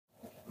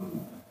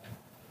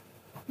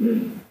Take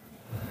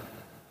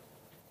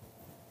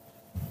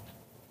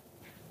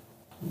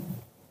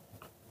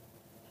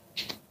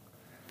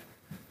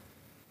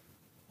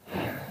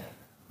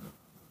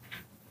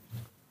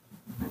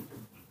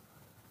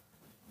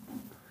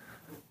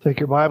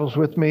your Bibles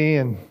with me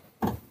and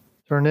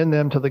turn in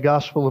them to the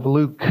Gospel of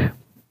Luke.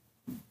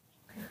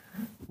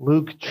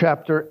 Luke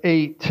chapter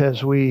 8,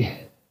 as we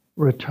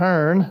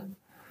return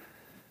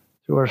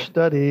to our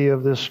study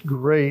of this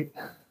great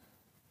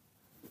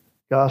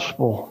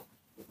Gospel.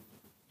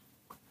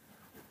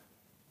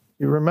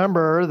 You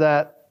remember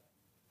that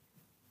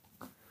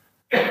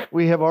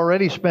we have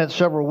already spent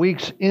several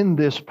weeks in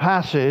this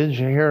passage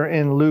here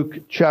in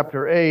Luke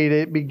chapter 8.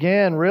 It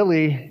began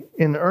really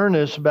in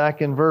earnest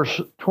back in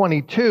verse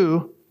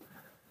 22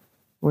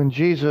 when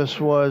Jesus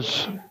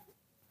was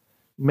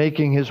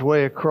making his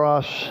way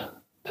across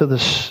the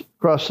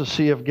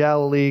Sea of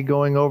Galilee,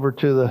 going over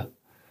to the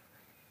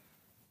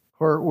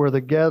part where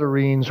the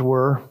Gadarenes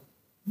were.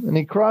 And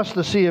he crossed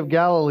the Sea of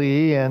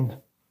Galilee, and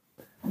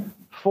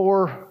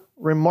four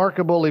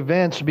remarkable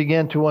events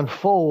began to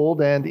unfold,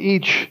 and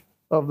each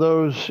of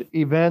those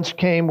events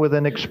came with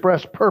an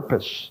express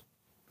purpose.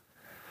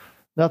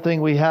 Nothing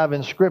we have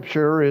in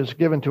Scripture is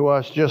given to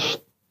us just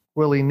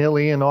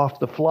willy-nilly and off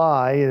the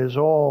fly. It is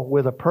all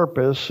with a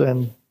purpose,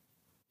 and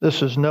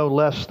this is no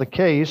less the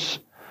case.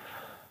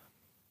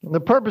 The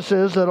purpose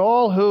is that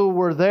all who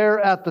were there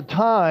at the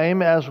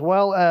time, as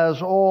well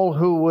as all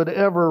who would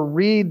ever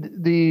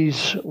read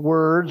these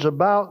words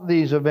about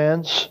these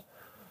events,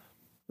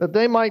 that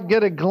they might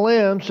get a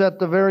glimpse at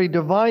the very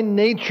divine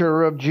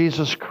nature of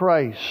Jesus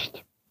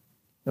Christ.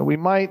 And we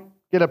might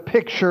get a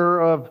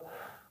picture of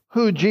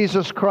who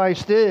Jesus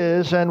Christ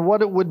is and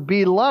what it would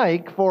be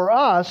like for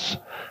us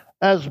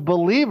as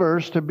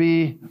believers to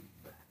be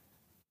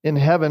in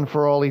heaven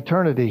for all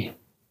eternity.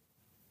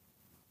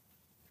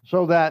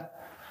 So that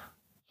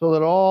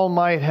all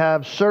might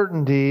have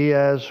certainty,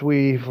 as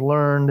we've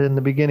learned in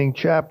the beginning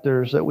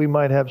chapters, that we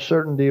might have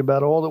certainty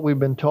about all that we've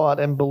been taught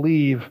and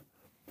believe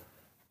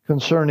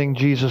concerning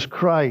Jesus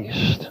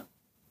Christ.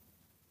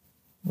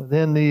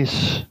 Within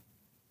these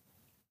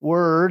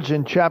words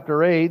in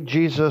chapter 8,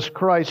 Jesus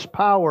Christ's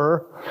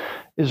power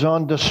is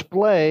on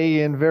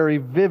display in very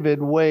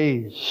vivid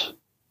ways.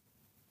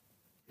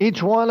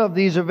 Each one of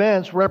these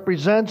events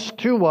represents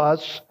to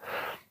us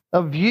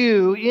a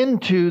view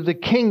into the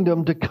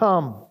kingdom to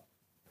come,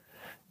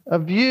 a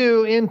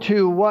view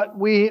into what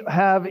we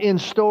have in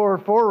store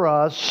for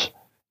us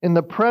in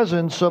the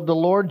presence of the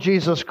Lord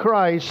Jesus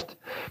Christ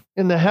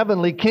in the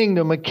heavenly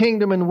kingdom, a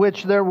kingdom in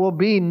which there will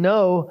be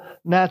no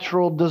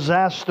natural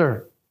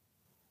disaster.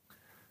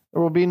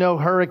 There will be no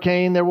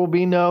hurricane, there will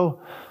be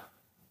no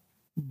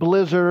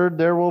blizzard,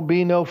 there will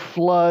be no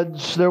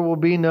floods, there will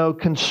be no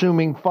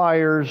consuming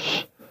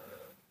fires,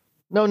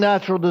 no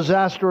natural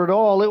disaster at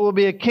all. It will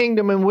be a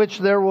kingdom in which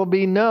there will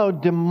be no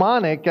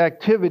demonic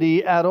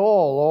activity at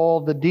all. All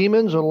the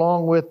demons,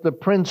 along with the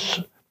prince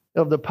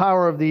of the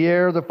power of the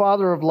air, the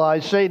father of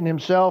lies, Satan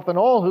himself, and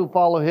all who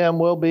follow him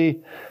will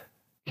be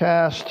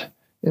cast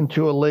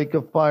into a lake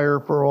of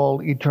fire for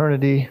all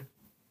eternity.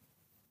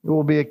 It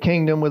will be a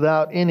kingdom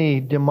without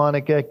any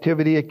demonic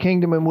activity, a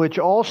kingdom in which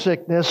all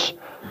sickness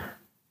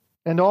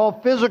and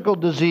all physical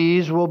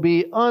disease will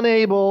be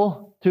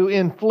unable to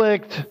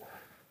inflict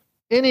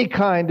any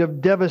kind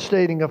of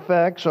devastating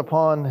effects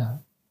upon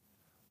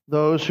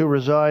those who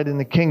reside in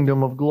the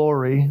kingdom of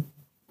glory.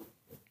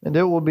 And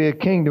it will be a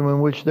kingdom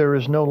in which there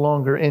is no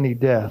longer any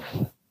death.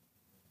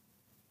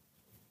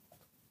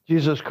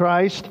 Jesus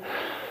Christ,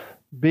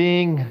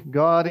 being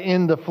God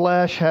in the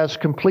flesh, has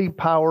complete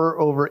power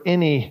over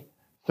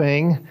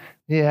anything.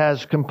 He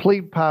has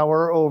complete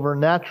power over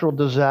natural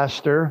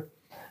disaster.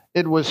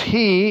 It was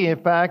He,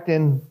 in fact,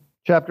 in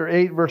chapter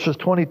 8, verses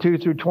 22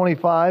 through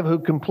 25, who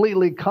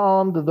completely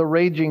calmed the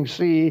raging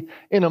sea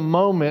in a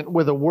moment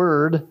with a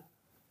word.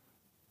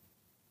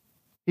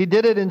 He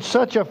did it in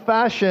such a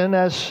fashion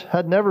as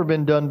had never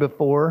been done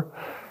before.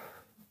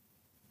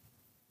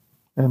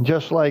 And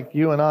just like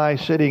you and I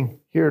sitting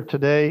here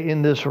today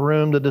in this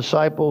room, the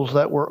disciples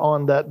that were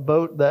on that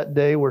boat that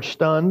day were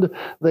stunned.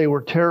 They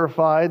were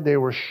terrified. They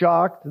were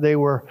shocked. They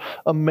were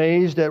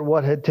amazed at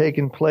what had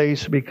taken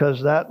place,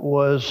 because that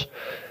was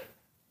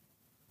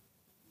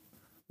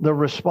the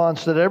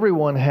response that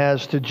everyone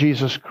has to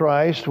Jesus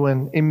Christ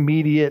when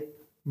immediate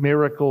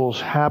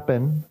miracles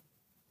happen.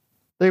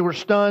 They were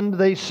stunned.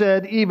 They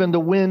said, "Even the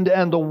wind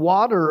and the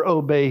water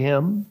obey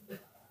him."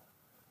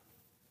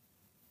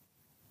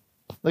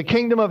 The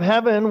kingdom of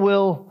heaven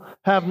will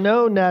have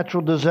no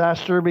natural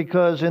disaster,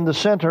 because in the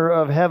center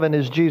of heaven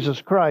is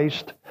Jesus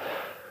Christ,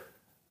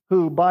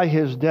 who by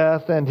his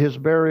death and his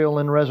burial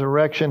and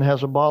resurrection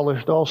has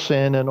abolished all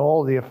sin and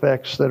all the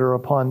effects that are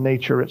upon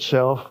nature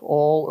itself.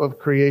 All of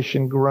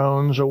creation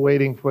groans,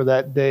 awaiting for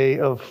that day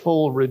of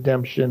full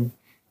redemption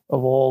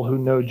of all who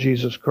know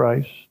Jesus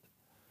Christ.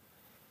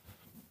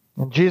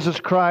 And Jesus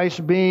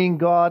Christ, being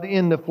God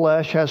in the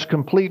flesh, has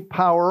complete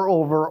power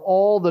over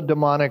all the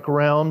demonic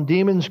realm.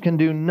 Demons can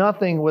do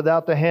nothing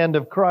without the hand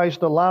of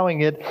Christ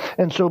allowing it.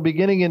 And so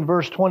beginning in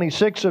verse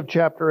 26 of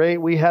chapter 8,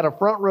 we had a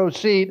front row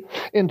seat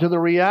into the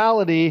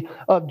reality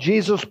of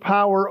Jesus'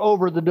 power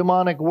over the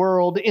demonic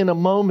world in a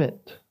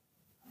moment.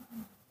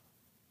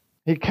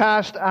 He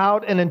cast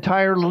out an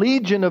entire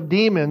legion of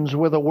demons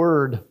with a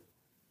word.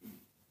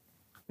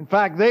 In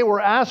fact, they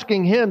were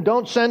asking Him,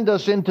 don't send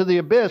us into the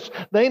abyss.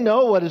 They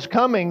know what is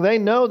coming. They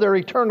know their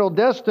eternal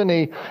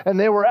destiny. And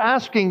they were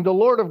asking the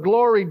Lord of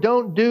glory,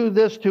 don't do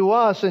this to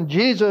us. And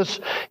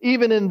Jesus,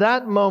 even in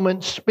that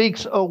moment,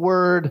 speaks a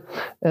word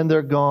and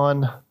they're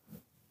gone.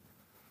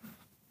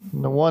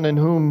 And the one in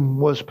whom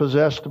was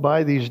possessed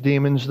by these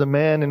demons, the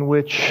man in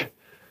which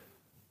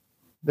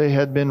they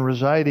had been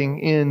residing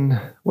in,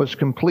 was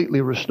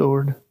completely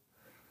restored.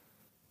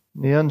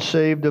 The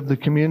unsaved of the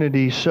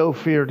community so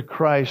feared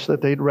Christ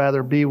that they'd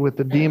rather be with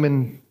the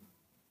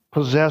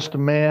demon-possessed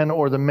man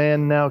or the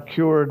man now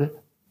cured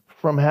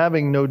from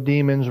having no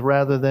demons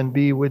rather than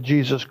be with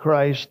Jesus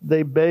Christ.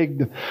 They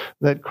begged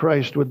that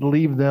Christ would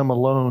leave them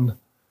alone.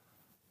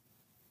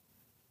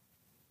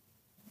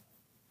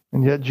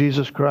 And yet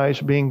Jesus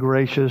Christ, being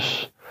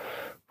gracious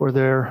for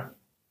their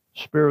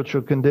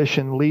spiritual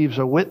condition, leaves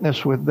a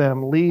witness with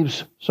them,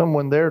 leaves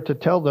someone there to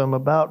tell them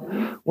about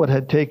what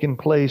had taken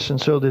place. And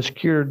so this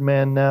cured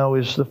man now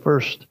is the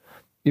first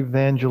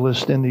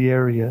evangelist in the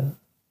area,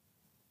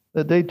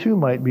 that they too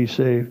might be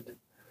saved.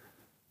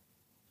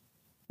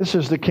 This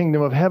is the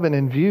kingdom of heaven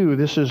in view.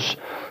 This is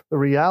the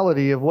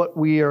reality of what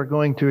we are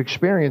going to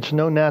experience.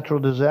 No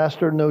natural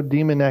disaster, no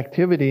demon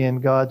activity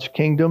in God's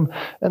kingdom,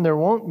 and there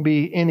won't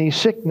be any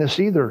sickness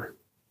either.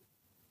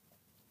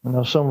 I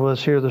know some of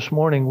us here this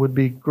morning would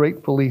be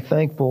gratefully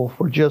thankful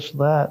for just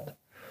that.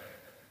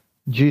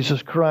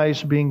 Jesus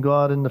Christ, being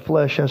God in the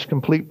flesh, has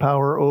complete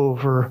power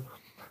over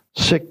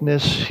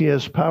sickness. He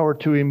has power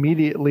to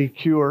immediately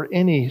cure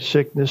any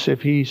sickness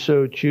if He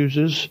so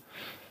chooses.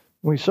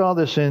 We saw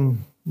this in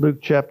Luke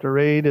chapter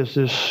 8 as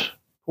this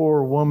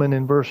poor woman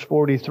in verse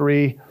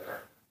 43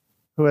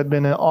 who had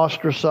been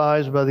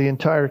ostracized by the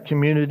entire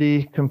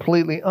community,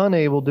 completely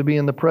unable to be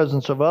in the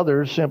presence of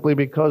others simply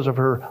because of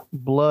her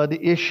blood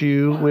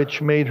issue,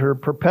 which made her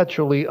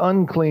perpetually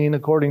unclean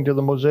according to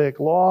the Mosaic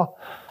law.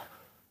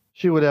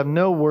 She would have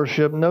no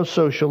worship, no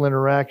social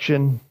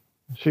interaction.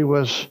 She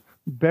was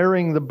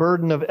bearing the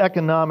burden of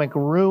economic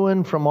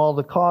ruin from all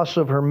the costs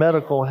of her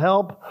medical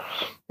help,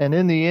 and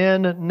in the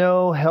end,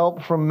 no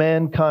help from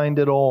mankind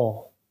at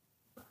all.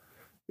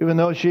 Even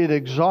though she had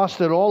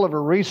exhausted all of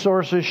her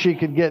resources, she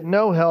could get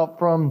no help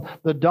from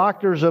the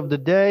doctors of the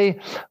day,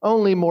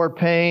 only more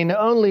pain,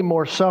 only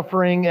more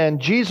suffering,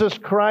 and Jesus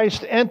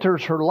Christ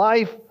enters her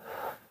life,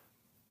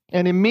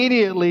 and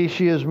immediately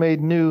she is made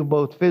new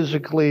both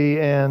physically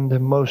and,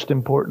 most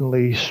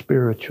importantly,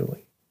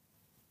 spiritually.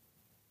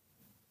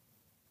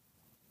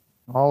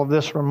 All of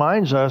this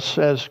reminds us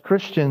as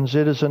Christians,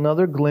 it is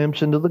another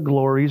glimpse into the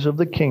glories of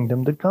the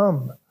kingdom to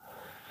come.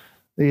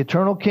 The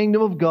eternal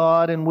kingdom of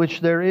God in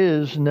which there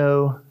is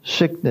no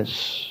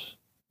sickness.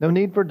 No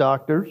need for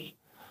doctors.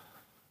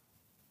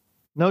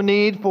 No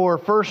need for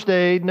first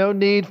aid. No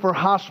need for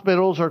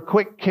hospitals or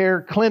quick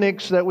care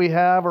clinics that we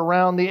have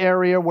around the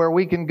area where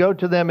we can go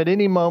to them at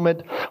any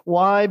moment.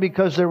 Why?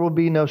 Because there will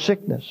be no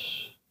sickness.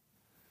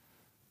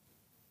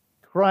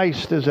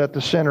 Christ is at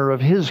the center of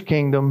His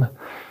kingdom,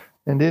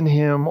 and in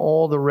Him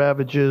all the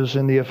ravages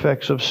and the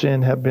effects of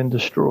sin have been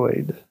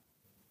destroyed.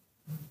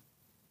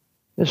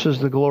 This is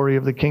the glory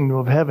of the kingdom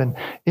of heaven.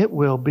 It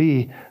will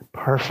be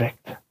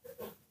perfect.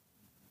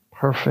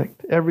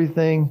 Perfect.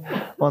 Everything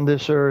on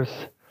this earth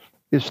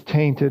is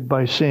tainted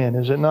by sin,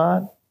 is it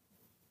not?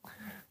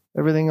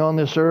 Everything on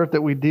this earth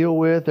that we deal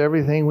with,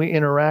 everything we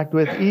interact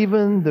with,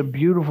 even the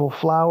beautiful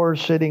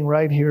flowers sitting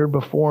right here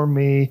before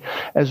me,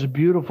 as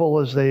beautiful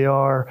as they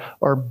are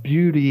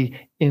beauty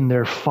in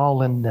their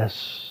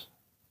fallenness.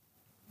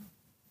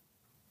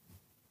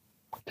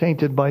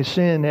 Tainted by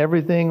sin.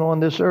 Everything on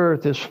this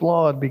earth is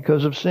flawed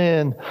because of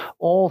sin.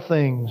 All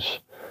things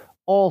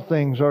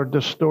are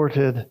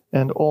distorted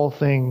and all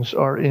things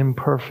are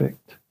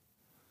imperfect.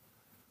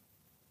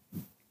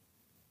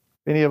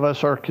 If any of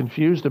us are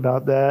confused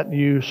about that,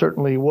 you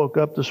certainly woke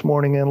up this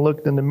morning and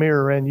looked in the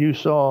mirror and you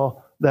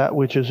saw that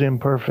which is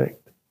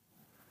imperfect.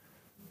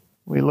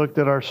 We looked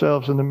at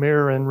ourselves in the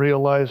mirror and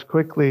realized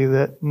quickly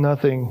that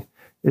nothing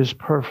is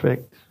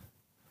perfect.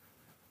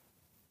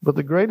 But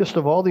the greatest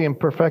of all the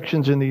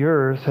imperfections in the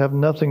earth have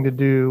nothing to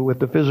do with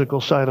the physical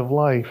side of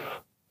life.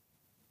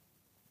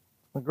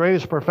 The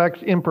greatest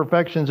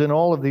imperfections in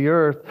all of the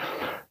earth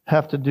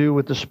have to do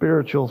with the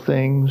spiritual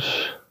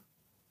things.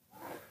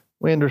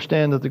 We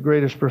understand that the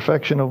greatest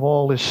perfection of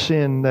all is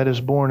sin that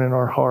is born in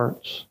our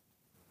hearts.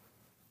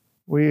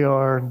 We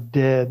are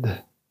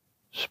dead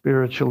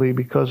spiritually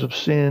because of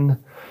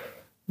sin.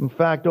 In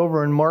fact,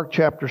 over in Mark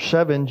chapter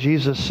 7,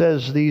 Jesus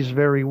says these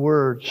very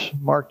words.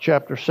 Mark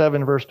chapter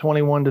 7, verse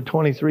 21 to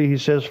 23, he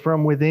says,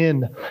 "From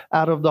within,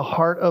 out of the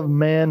heart of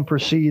man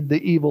proceed the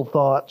evil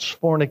thoughts,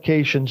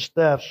 fornications,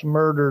 thefts,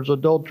 murders,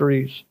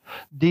 adulteries,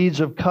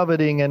 deeds of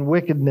coveting and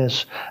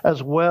wickedness,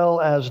 as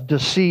well as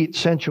deceit,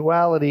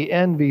 sensuality,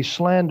 envy,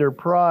 slander,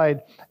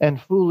 pride,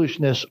 and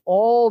foolishness.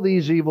 All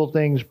these evil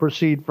things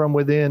proceed from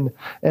within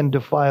and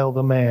defile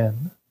the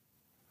man."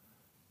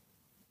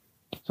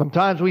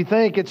 Sometimes we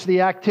think it's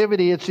the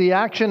activity, it's the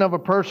action of a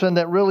person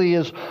that really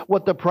is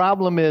what the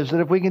problem is. That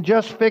if we can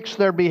just fix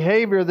their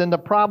behavior, then the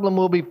problem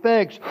will be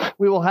fixed.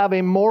 We will have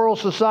a moral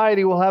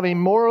society, we'll have a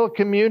moral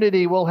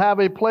community, we'll have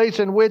a place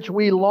in which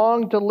we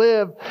long to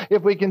live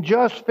if we can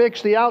just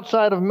fix the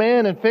outside of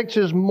man and fix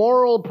his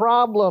moral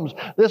problems.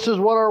 This is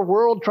what our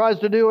world tries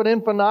to do at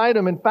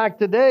infinitum. In fact,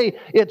 today,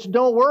 it's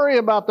don't worry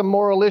about the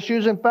moral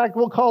issues. In fact,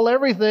 we'll call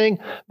everything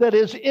that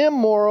is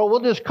immoral, we'll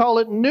just call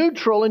it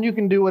neutral, and you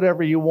can do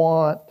whatever you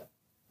want.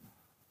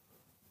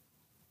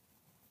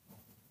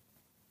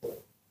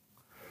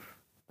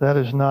 That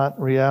is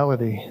not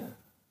reality.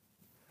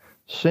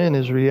 Sin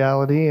is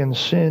reality, and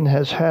sin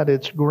has had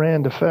its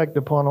grand effect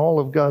upon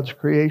all of God's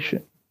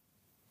creation.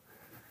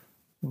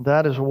 And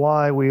that is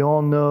why we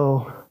all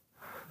know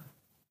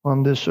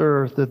on this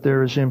earth that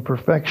there is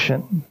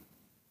imperfection.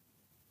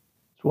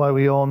 It's why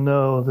we all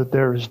know that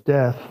there is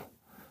death.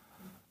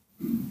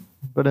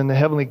 But in the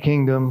heavenly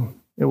kingdom,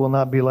 it will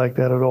not be like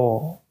that at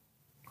all.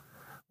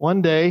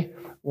 One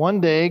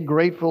day,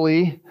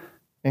 gratefully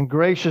and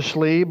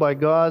graciously, by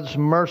God's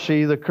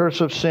mercy, the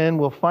curse of sin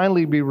will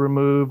finally be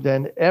removed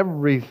and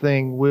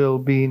everything will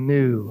be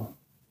new.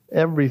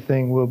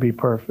 Everything will be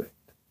perfect.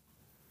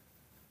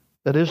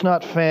 That is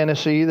not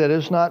fantasy. That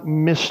is not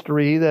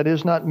mystery. That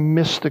is not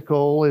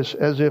mystical,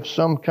 as if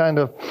some kind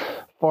of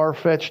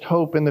far-fetched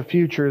hope in the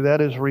future.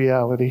 That is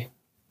reality.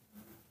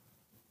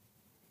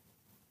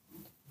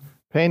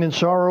 Pain and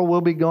sorrow will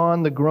be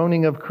gone, the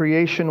groaning of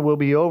creation will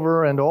be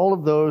over, and all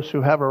of those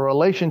who have a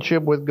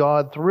relationship with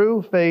God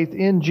through faith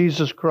in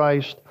Jesus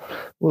Christ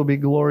will be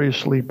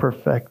gloriously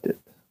perfected.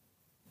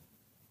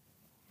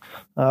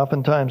 I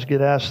oftentimes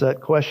get asked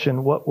that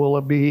question, what will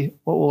it be?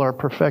 What will our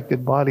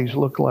perfected bodies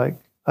look like?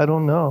 I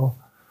don't know.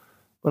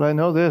 But I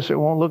know this, it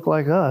won't look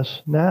like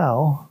us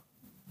now.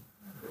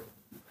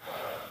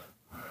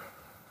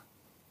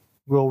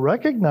 We'll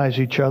recognize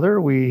each other.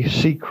 We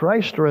see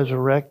Christ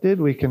resurrected.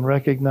 We can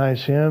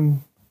recognize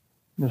Him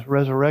in His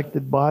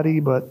resurrected body,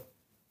 but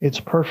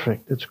it's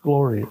perfect. It's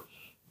glorious.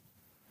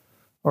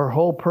 Our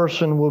whole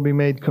person will be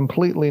made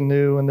completely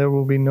new, and there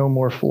will be no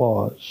more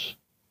flaws.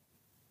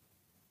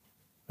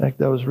 In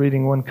fact, I was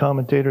reading one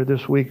commentator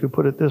this week who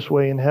put it this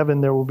way: in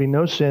heaven there will be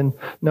no sin,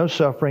 no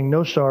suffering,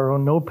 no sorrow,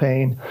 no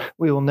pain.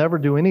 We will never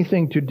do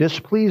anything to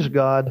displease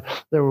God.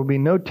 There will be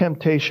no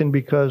temptation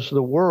because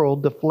the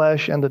world, the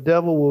flesh, and the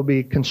devil will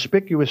be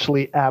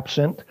conspicuously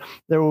absent.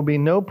 There will be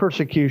no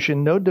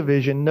persecution, no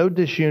division, no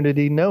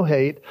disunity, no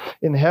hate.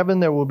 In heaven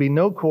there will be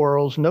no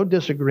quarrels, no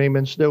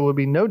disagreements. There will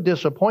be no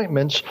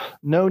disappointments,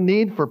 no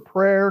need for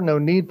prayer, no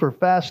need for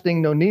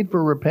fasting, no need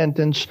for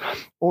repentance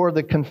or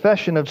the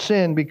confession of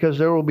sin, because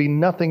there will be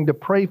nothing to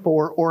pray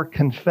for or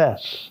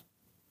confess.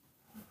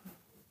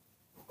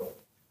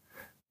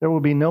 There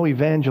will be no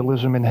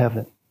evangelism in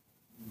heaven.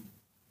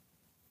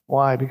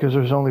 Why? Because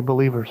there's only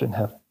believers in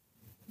heaven.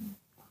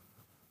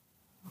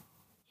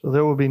 So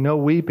there will be no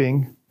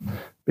weeping,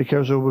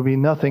 because there will be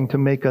nothing to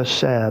make us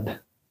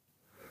sad.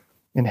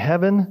 In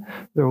heaven,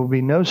 there will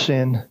be no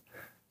sin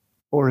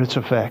or its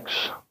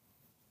effects.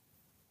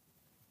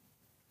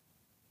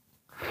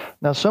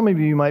 Now, some of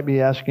you might be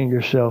asking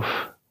yourself,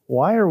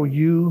 why are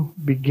you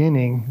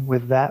beginning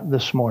with that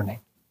this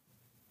morning?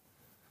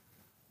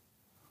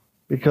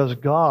 Because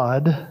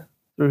God,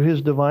 through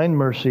His divine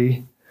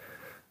mercy,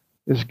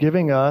 is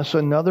giving us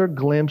another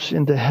glimpse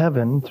into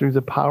heaven through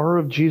the power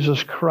of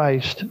Jesus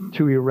Christ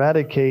to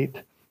eradicate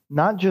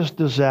not just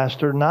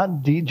disaster,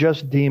 not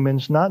just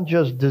demons, not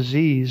just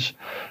disease,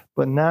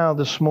 but now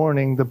this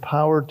morning the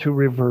power to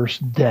reverse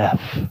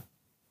death.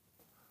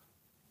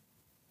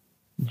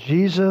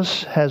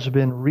 Jesus has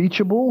been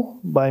reachable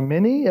by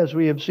many, as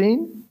we have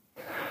seen.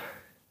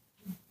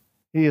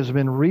 He has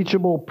been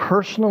reachable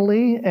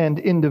personally and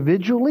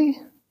individually,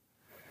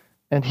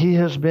 and He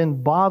has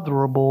been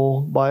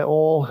botherable by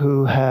all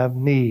who have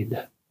need.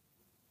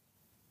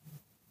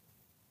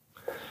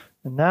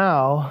 And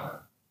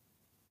now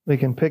we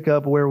can pick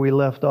up where we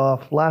left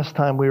off last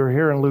time we were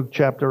here in Luke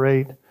chapter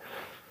 8,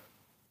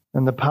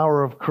 and the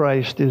power of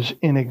Christ is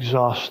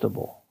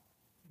inexhaustible.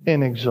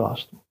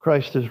 Inexhaustible.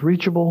 Christ is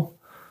reachable,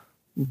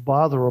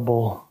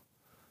 botherable,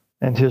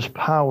 and His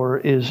power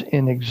is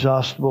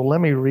inexhaustible.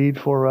 Let me read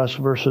for us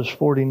verses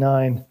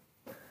 49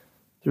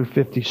 through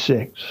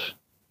 56.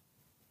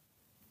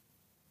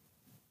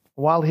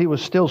 While He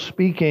was still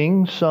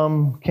speaking,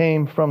 some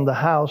came from the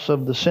house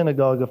of the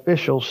synagogue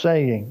official,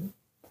 saying,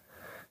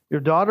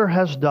 "Your daughter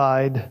has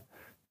died.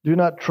 Do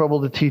not trouble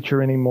the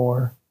teacher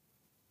anymore."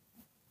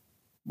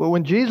 But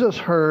when Jesus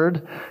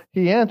heard,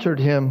 He answered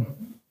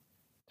him,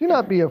 Do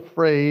not be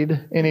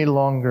afraid any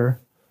longer.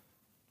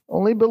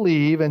 Only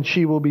believe, and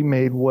she will be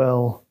made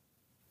well."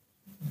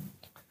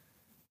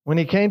 When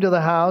he came to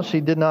the house,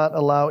 he did not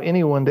allow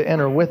anyone to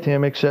enter with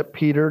him except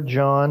Peter,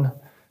 John,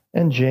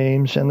 and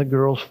James, and the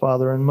girl's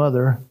father and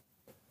mother.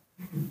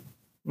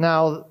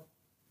 Now,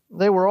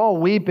 they were all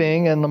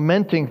weeping and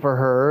lamenting for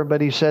her,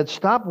 but he said,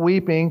 "Stop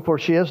weeping, for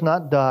she has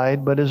not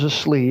died, but is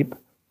asleep."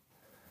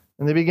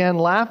 And they began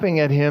laughing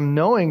at him,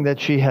 knowing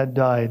that she had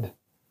died.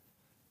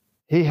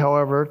 He,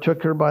 however,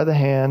 took her by the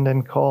hand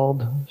and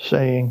called,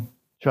 saying,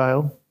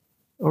 "Child,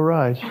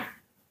 arise."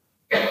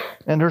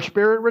 And her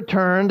spirit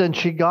returned, and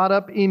she got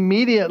up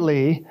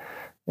immediately,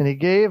 and he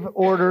gave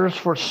orders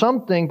for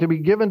something to be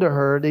given to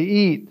her to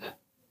eat.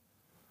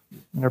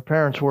 And her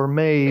parents were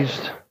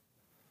amazed,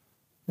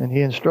 and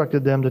he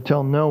instructed them to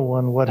tell no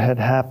one what had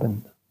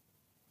happened.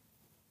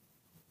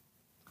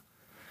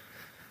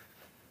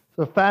 It's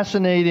a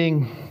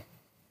fascinating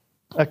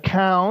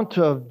account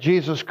of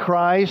Jesus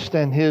Christ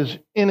and his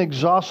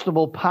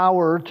inexhaustible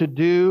power to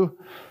do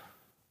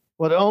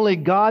what only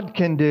God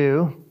can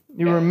do.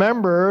 You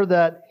remember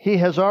that he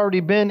has already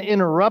been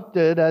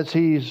interrupted as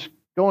he's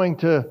going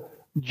to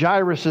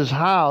Jairus'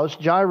 house.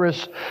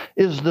 Jairus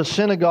is the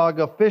synagogue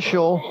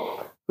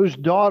official whose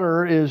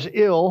daughter is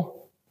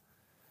ill.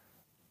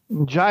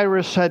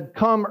 Jairus had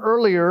come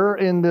earlier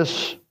in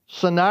this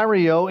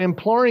scenario,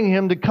 imploring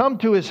him to come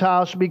to his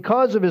house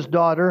because of his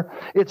daughter.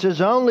 It's his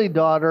only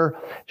daughter.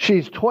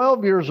 She's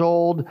 12 years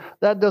old.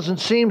 That doesn't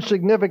seem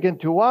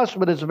significant to us,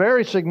 but it's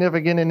very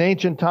significant in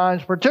ancient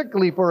times,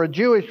 particularly for a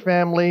Jewish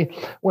family.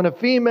 When a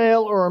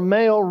female or a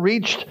male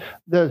reached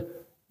the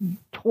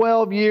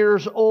 12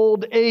 years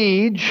old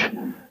age,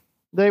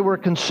 they were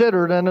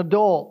considered an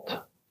adult.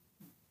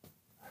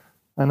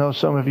 I know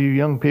some of you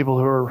young people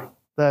who are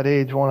that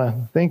age want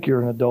to think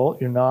you're an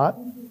adult. You're not.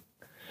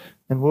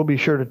 And we'll be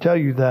sure to tell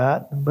you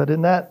that. But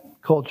in that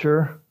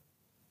culture,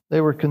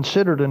 they were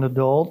considered an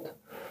adult.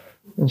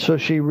 And so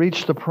she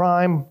reached the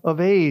prime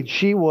of age.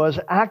 She was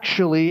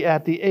actually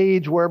at the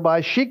age whereby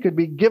she could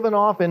be given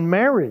off in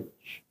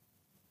marriage.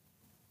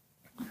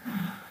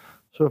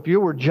 So if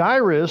you were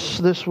Jairus,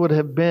 this would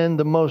have been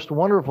the most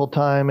wonderful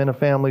time in a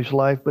family's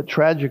life. But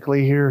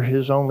tragically, here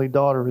his only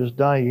daughter is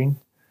dying.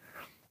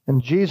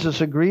 And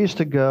Jesus agrees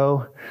to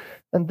go.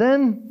 And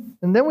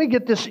then we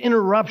get this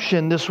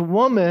interruption. This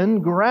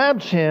woman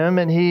grabs him,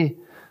 and he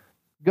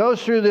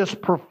goes through this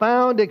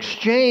profound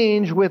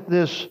exchange with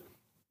this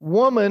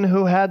woman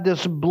who had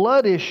this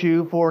blood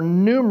issue for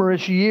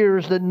numerous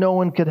years that no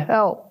one could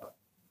help.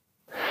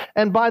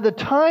 And by the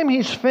time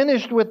he's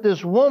finished with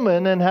this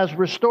woman and has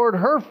restored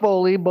her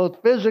fully,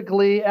 both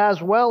physically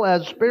as well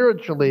as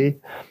spiritually,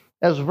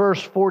 as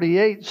verse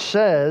 48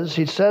 says,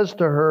 he says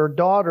to her,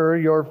 "Daughter,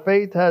 your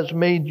faith has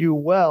made you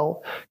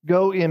well.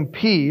 Go in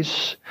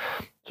peace."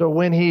 So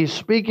when he's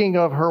speaking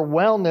of her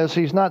wellness,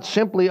 he's not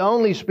simply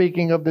only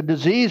speaking of the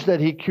disease that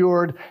he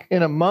cured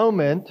in a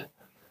moment,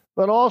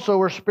 but also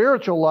her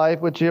spiritual life,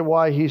 which is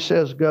why he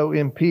says, "Go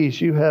in peace."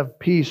 You have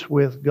peace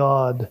with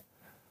God.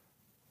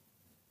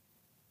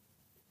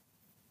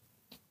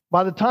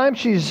 By the time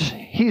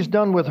he's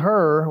done with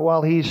her,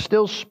 while he's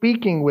still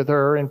speaking with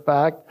her, in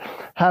fact,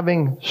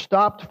 having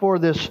stopped for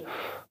this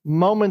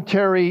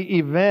momentary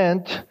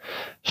event,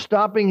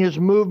 stopping his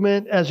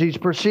movement as he's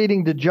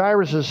proceeding to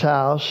Jairus'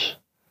 house,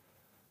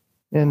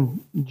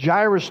 and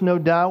Jairus, no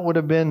doubt, would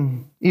have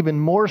been even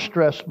more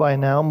stressed by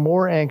now,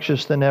 more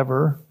anxious than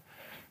ever,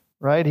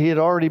 right? He had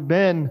already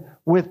been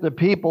with the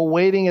people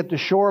waiting at the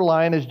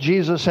shoreline as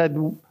Jesus had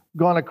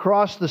gone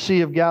across the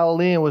Sea of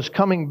Galilee and was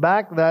coming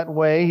back that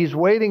way. He's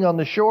waiting on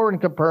the shore in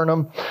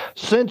Capernaum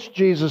since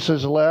Jesus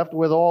has left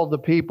with all the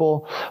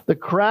people. The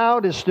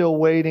crowd is still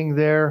waiting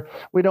there.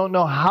 We don't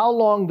know how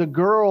long the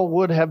girl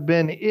would have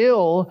been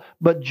ill,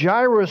 but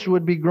Jairus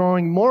would be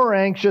growing more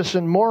anxious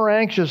and more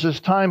anxious as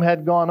time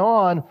had gone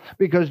on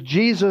because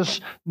Jesus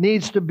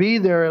needs to be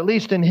there, at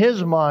least in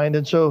his mind.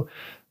 And so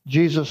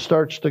Jesus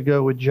starts to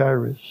go with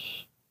Jairus.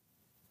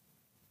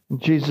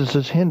 And Jesus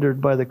is hindered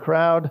by the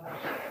crowd.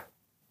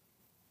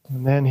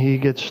 And then he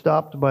gets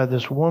stopped by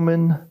this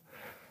woman,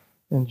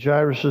 and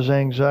Jairus'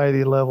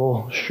 anxiety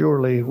level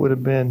surely would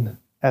have been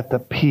at the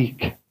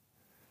peak.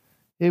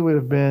 He would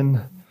have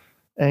been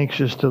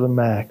anxious to the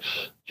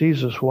max.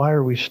 Jesus, why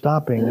are we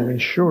stopping? I mean,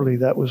 surely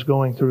that was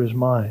going through his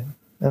mind.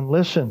 And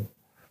listen,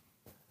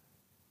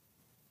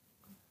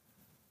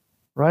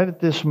 right at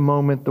this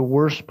moment, the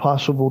worst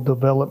possible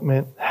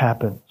development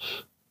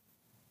happens.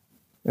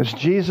 As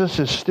Jesus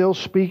is still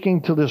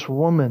speaking to this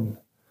woman,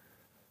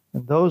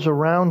 and those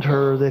around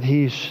her that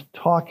he's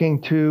talking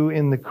to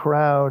in the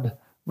crowd,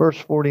 verse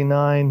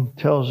 49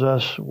 tells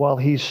us, while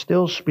he's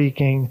still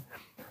speaking,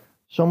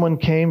 someone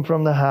came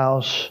from the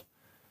house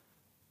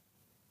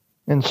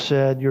and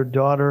said, "Your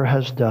daughter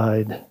has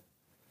died.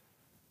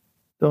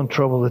 Don't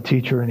trouble the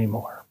teacher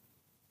anymore."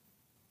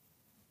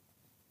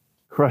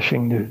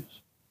 Crushing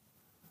news.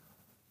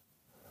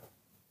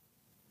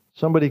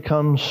 Somebody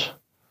comes.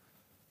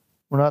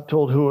 We're not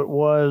told who it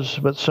was,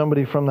 but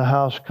somebody from the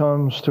house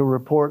comes to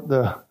report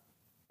the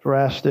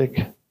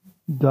drastic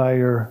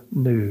dire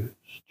news.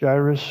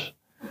 Jairus,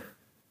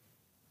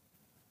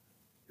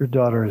 your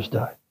daughter has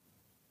died.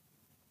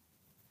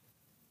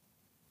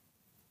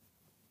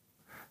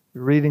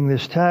 You're reading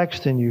this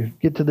text and you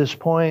get to this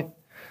point,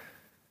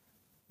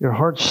 your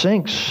heart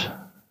sinks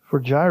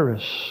for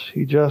Jairus.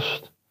 He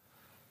just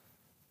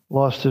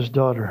lost his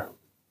daughter.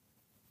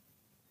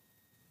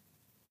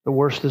 The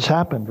worst has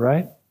happened,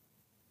 right?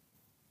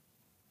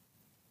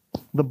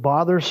 The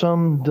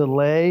bothersome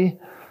delay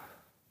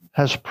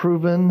has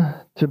proven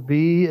to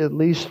be, at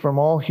least from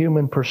all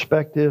human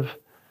perspective,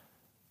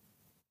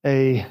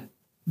 a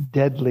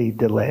deadly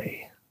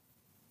delay.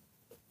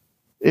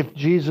 If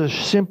Jesus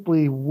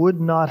simply would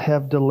not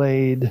have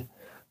delayed,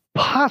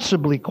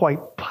 possibly, quite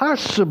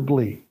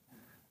possibly,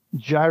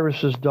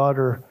 Jairus'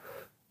 daughter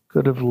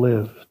could have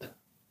lived.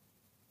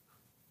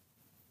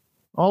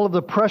 All of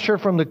the pressure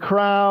from the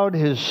crowd,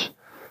 his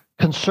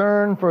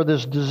concern for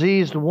this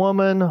diseased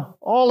woman,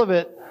 all of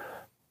it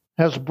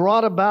has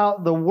brought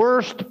about the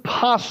worst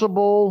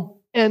possible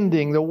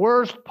ending. The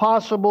worst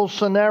possible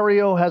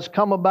scenario has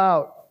come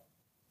about.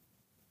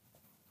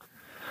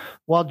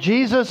 While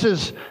Jesus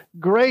is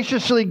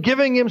graciously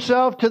giving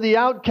himself to the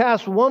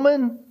outcast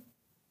woman,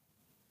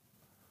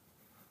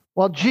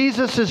 while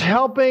Jesus is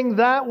helping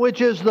that which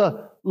is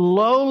the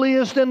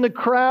lowliest in the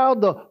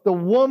crowd, the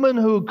woman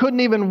who couldn't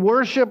even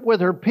worship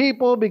with her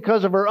people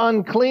because of her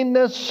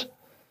uncleanness,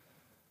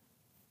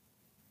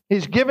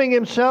 he's giving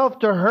himself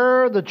to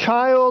her, the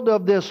child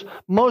of this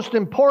most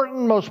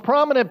important, most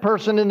prominent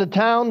person in the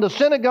town, the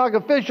synagogue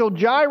official,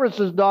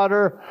 Jairus'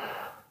 daughter.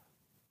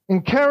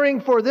 In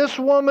caring for this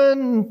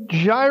woman,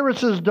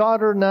 Jairus'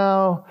 daughter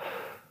now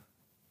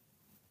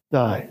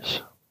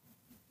dies.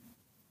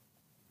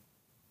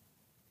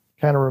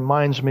 Kind of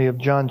reminds me of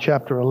John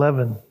chapter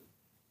 11.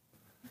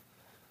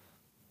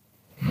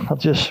 I'll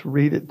just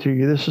read it to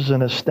you. This is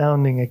an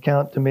astounding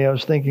account to me. I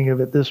was thinking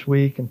of it this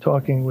week and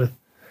talking with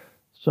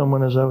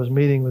someone as I was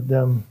meeting with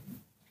them.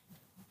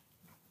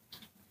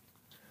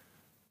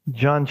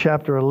 John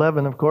chapter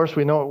 11, of course,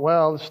 we know it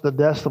well. It's the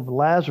death of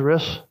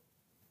Lazarus.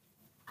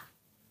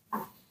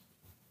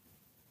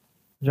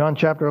 John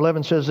chapter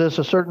 11 says this: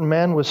 a certain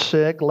man was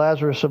sick,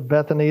 Lazarus of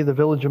Bethany, the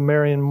village of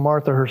Mary and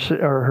Martha,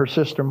 her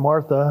sister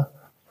Martha.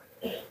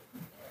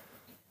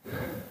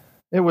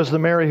 It was the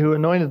Mary who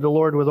anointed the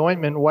Lord with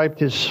ointment and wiped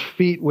his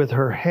feet with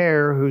her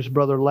hair, whose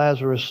brother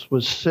Lazarus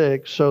was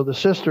sick. So the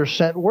sisters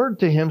sent word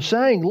to him,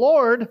 saying,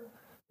 Lord,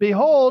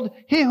 behold,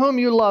 he whom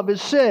you love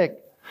is sick.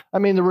 I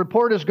mean, the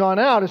report has gone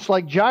out. It's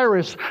like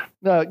Jairus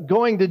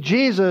going to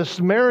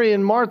Jesus. Mary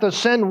and Martha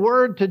send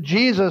word to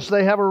Jesus.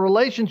 They have a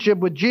relationship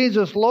with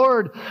Jesus.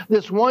 Lord,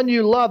 this one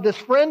you love, this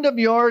friend of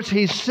yours,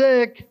 he's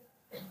sick.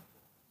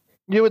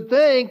 You would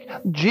think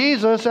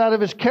Jesus, out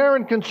of his care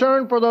and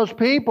concern for those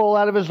people,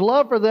 out of his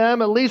love for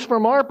them, at least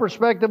from our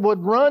perspective,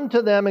 would run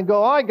to them and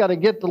go, I got to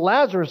get to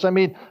Lazarus.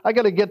 I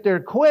got to get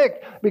there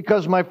quick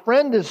because my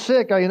friend is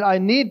sick. I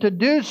need to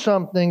do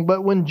something.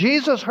 But when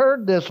Jesus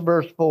heard this,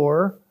 verse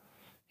 4,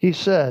 he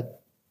said,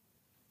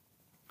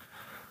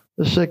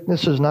 the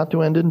sickness is not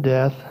to end in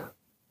death,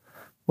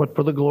 but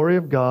for the glory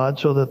of God,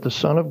 so that the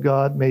Son of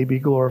God may be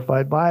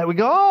glorified by it. We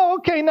go, oh,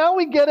 okay, now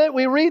we get it.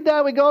 We read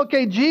that. We go,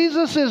 okay,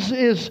 Jesus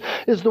is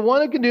the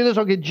one who can do this.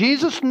 Okay,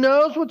 Jesus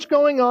knows what's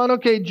going on.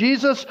 Okay,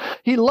 Jesus,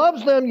 he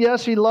loves them.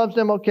 Yes, he loves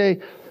them. Okay,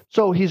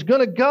 so he's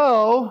going to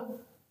go.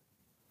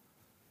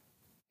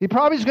 He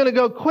probably is going to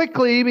go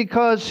quickly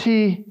because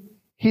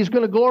he's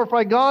going to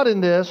glorify God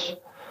in this.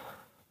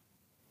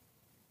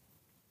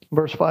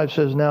 Verse 5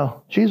 says,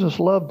 now, Jesus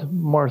loved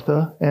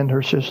Martha and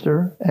her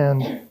sister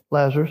and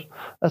Lazarus.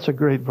 That's a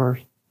great verse.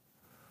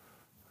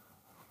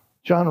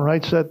 John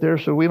writes that there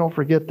so we don't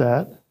forget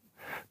that,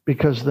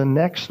 because the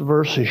next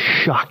verse is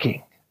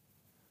shocking.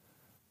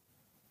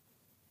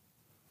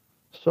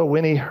 So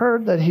when he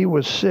heard that he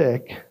was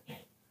sick,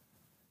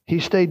 he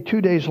stayed 2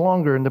 days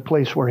longer in the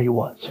place where he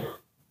was.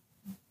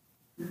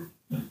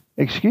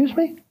 Excuse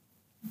me?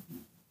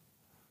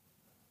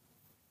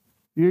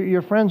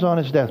 Your friend's on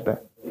his deathbed.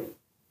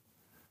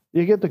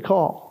 You get the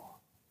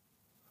call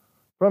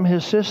from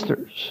his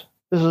sisters.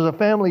 This is a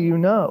family you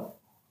know.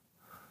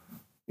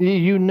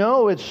 You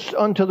know it's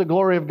unto the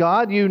glory of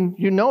God. You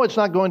know it's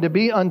not going to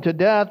be unto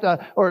death,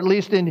 or at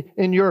least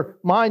in your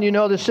mind, you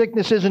know the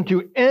sickness isn't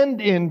to end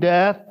in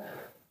death,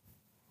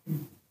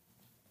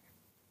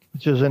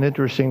 which is an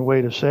interesting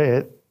way to say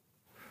it,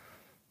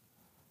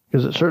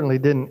 because it certainly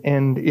didn't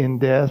end in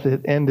death.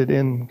 It ended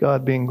in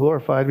God being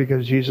glorified,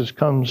 because Jesus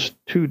comes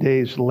 2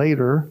 days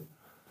later,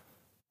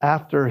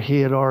 after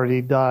he had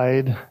already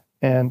died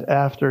and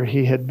after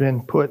he had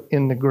been put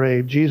in the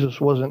grave.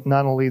 Jesus wasn't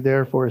not only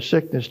there for his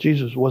sickness,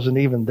 Jesus wasn't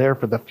even there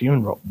for the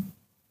funeral.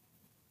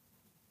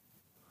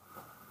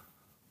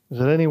 Is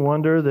it any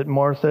wonder that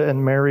Martha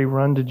and Mary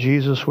run to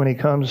Jesus when he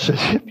comes and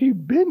says, if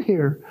you'd been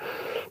here,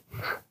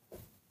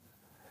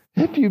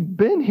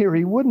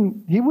 he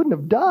wouldn't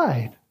have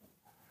died.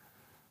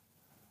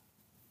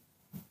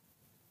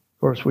 Of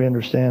course, we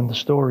understand the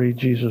story.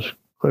 Jesus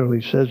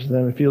clearly says to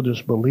them, if you'll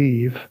just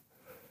believe,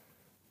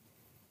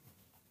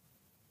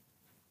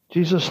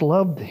 Jesus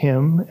loved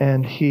him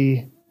and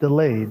he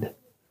delayed.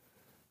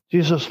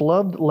 Jesus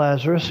loved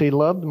Lazarus, he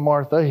loved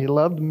Martha, he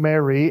loved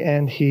Mary,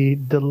 and he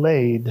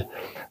delayed.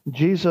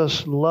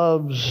 Jesus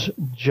loves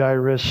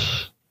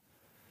Jairus,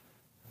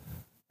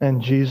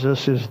 and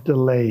Jesus is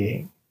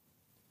delaying.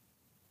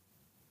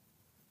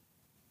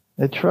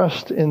 I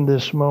trust in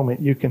this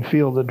moment you can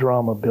feel the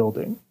drama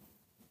building.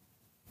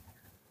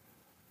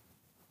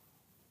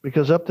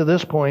 Because up to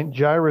this point,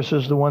 Jairus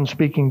is the one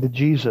speaking to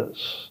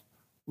Jesus.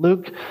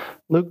 Luke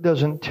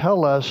doesn't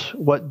tell us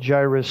what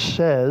Jairus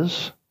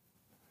says,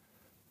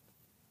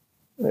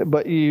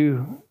 but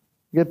you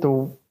get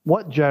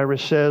what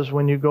Jairus says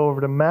when you go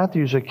over to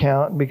Matthew's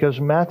account, because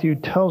Matthew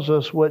tells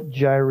us what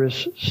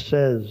Jairus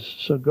says.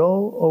 So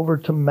go over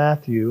to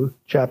Matthew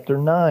chapter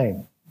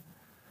 9.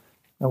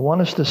 I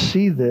want us to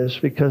see this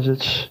because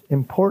it's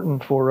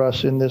important for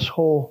us in this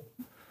whole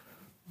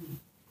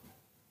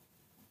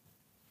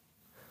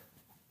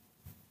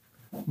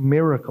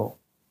miracle.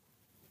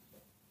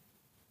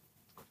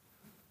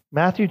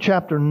 Matthew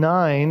chapter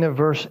 9,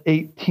 verse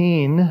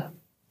 18,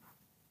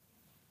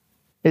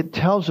 it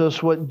tells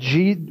us what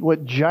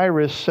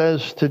Jairus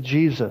says to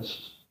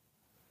Jesus.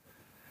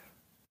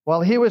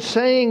 While he was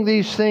saying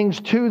these things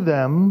to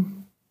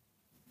them,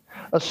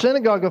 a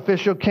synagogue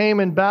official came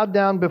and bowed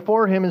down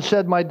before him and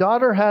said, "My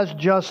daughter has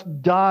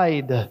just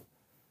died,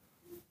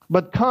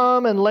 but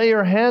come and lay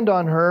your hand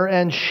on her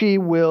and she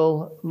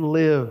will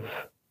live."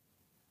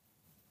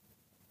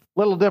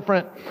 Little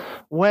different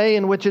way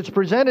in which it's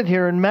presented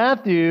here. In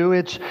Matthew,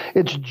 it's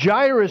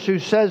Jairus who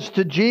says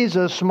to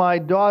Jesus, "My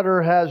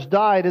daughter has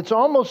died." It's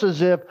almost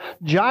as if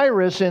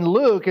Jairus in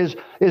Luke is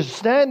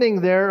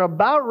standing there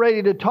about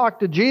ready to talk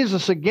to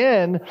Jesus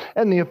again,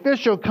 and the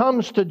official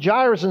comes to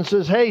Jairus and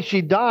says, "Hey,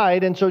 she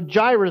died." And so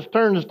Jairus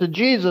turns to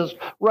Jesus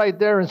right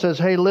there and says,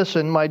 "Hey,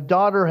 listen, my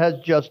daughter has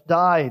just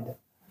died.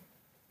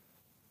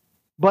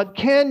 But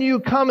can you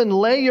come and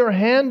lay your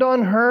hand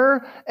on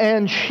her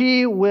and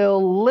she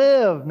will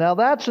live?" Now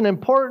that's an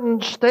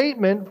important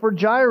statement for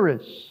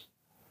Jairus.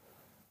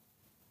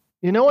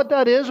 You know what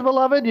that is,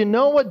 beloved? You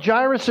know what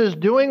Jairus is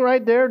doing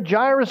right there?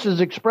 Jairus is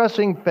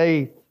expressing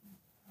faith.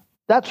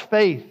 That's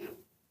faith.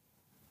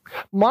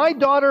 My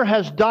daughter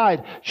has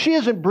died. She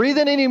isn't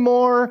breathing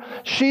anymore.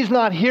 She's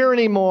not here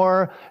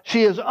anymore.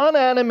 She is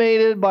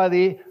unanimated by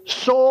the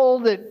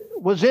soul that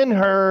was in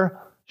her.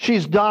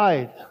 She's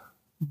died.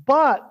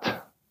 But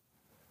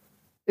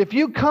if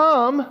you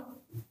come,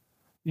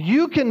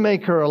 you can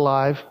make her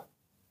alive.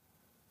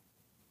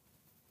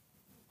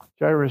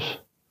 Jairus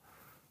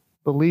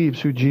believes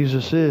who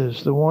Jesus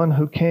is, the one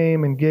who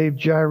came and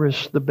gave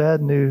Jairus the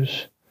bad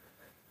news.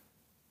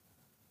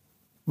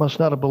 Must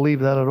not have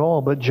believed that at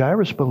all, but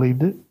Jairus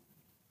believed it.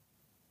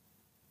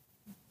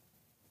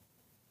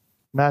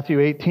 Matthew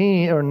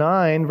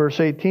 9, verse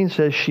 18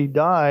 says, "She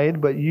died,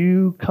 but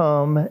you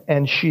come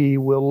and she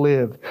will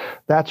live."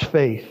 That's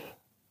faith.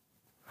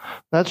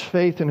 That's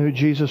faith in who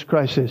Jesus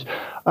Christ is.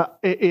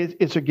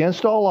 It's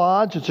against all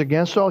odds. It's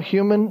against all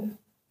human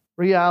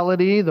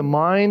reality. The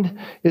mind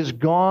is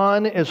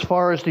gone as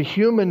far as the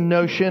human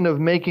notion of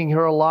making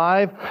her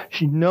alive.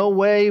 No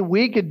way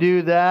we could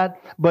do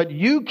that, but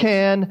you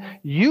can.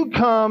 You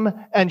come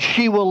and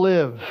she will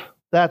live.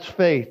 That's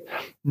faith.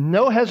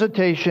 No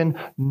hesitation,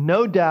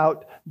 no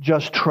doubt,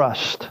 just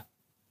trust.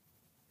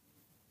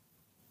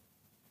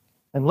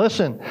 And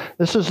listen,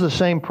 this is the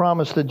same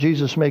promise that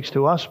Jesus makes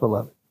to us,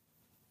 beloved.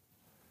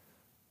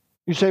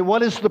 You say,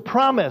 what is the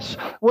promise?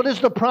 What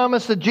is the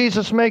promise that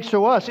Jesus makes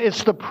to us?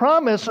 It's the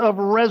promise of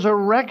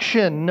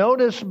resurrection.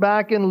 Notice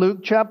back in Luke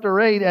chapter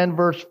 8 and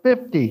verse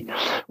 50.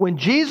 When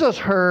Jesus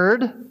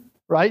heard,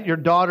 right, your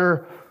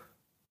daughter,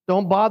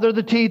 don't bother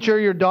the teacher,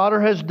 your daughter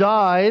has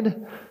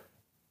died.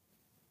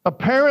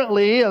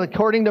 Apparently,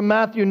 according to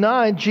Matthew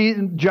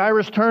 9,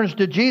 Jairus turns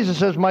to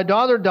Jesus and says, "My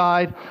daughter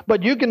died,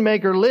 but you can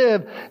make her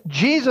live."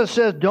 Jesus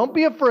says, "Don't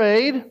be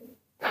afraid,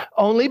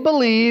 only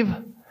believe,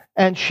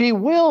 and she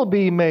will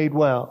be made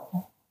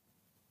well."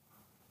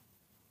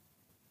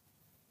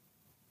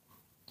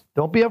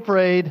 Don't be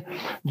afraid,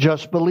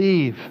 just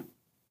believe.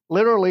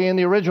 Literally, in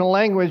the original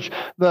language,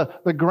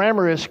 the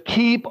grammar is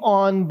keep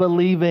on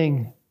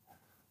believing.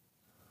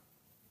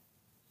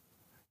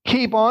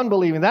 Keep on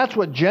believing. That's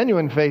what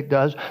genuine faith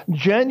does.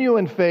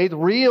 Genuine faith,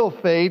 real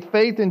faith,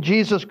 faith in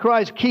Jesus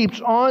Christ keeps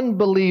on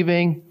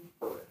believing.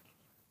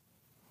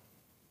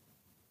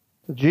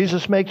 So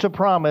Jesus makes a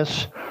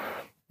promise,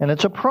 and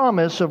it's a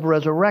promise of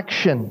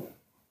resurrection.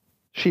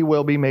 She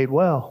will be made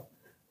well.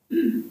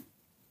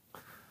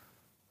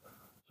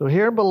 So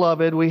here,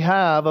 beloved, we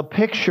have a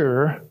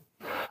picture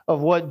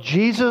of what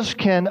Jesus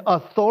can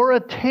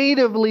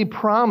authoritatively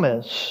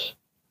promise.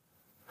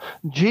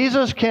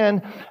 Jesus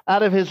can,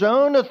 out of His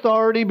own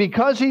authority,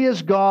 because He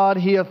is God,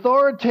 He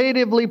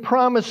authoritatively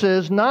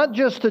promises, not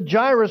just to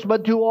Jairus,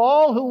 but to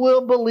all who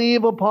will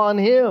believe upon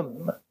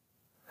Him.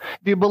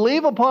 If you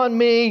believe upon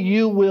me,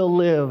 you will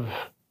live.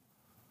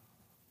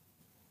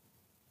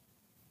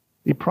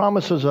 He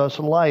promises us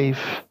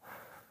life,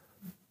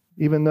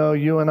 even though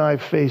you and I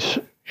face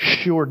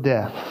sure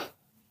death.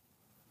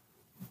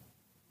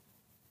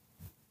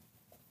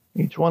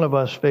 Each one of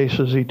us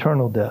faces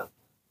eternal death.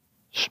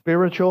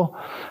 Spiritual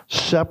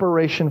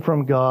separation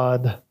from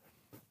God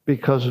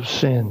because of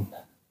sin.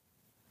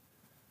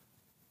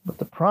 But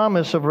the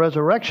promise of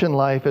resurrection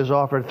life is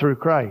offered through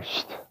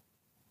Christ.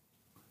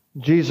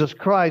 Jesus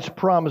Christ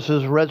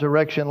promises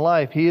resurrection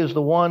life. He is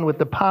the one with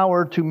the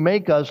power to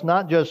make us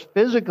not just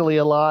physically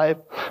alive,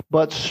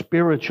 but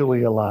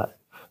spiritually alive.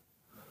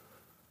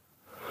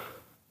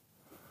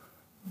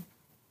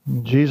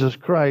 Jesus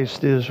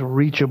Christ is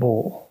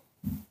reachable.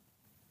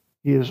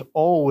 He is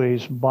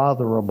always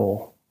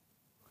botherable.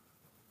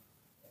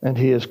 And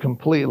He is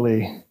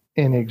completely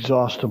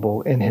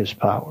inexhaustible in His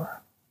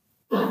power.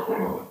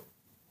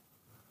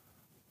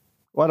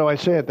 Why do I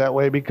say it that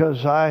way?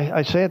 Because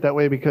I say it that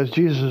way because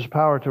Jesus'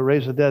 power to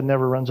raise the dead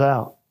never runs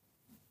out.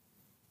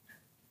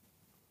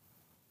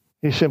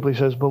 He simply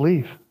says,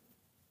 believe.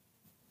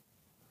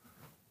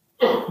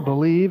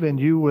 Believe and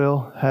you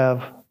will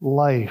have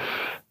life.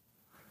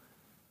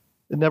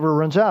 It never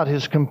runs out.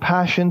 His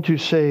compassion to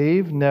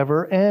save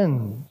never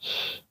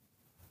ends.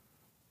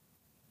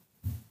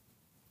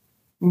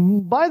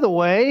 By the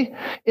way,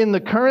 in the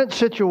current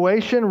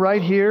situation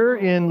right here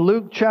in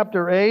Luke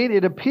chapter 8,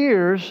 it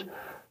appears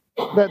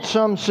that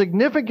some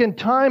significant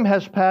time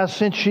has passed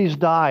since she's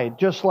died,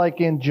 just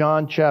like in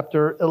John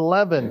chapter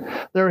 11.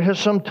 There is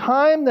some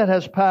time that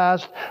has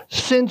passed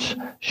since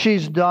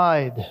she's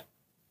died.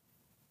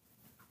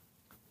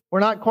 We're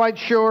not quite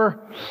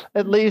sure,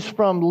 at least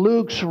from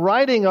Luke's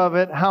writing of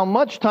it, how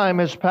much time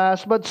has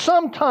passed, but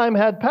some time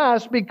had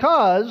passed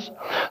because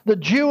the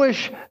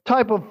Jewish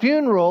type of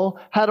funeral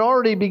had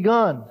already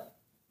begun.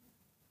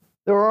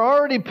 There were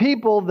already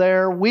people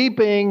there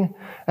weeping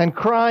and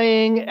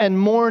crying and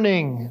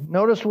mourning.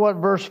 Notice what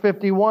verse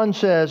 51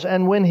 says,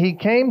 "And when he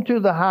came to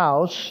the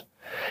house,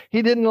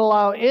 he didn't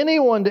allow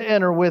anyone to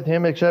enter with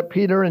him except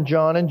Peter and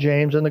John and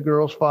James and the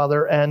girl's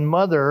father and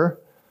mother.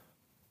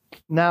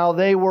 Now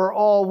they were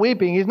all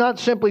weeping." He's not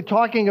simply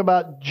talking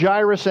about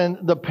Jairus and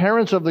the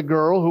parents of the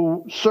girl,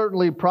 who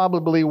certainly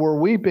probably were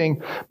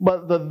weeping,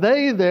 but the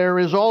they there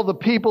is all the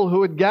people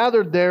who had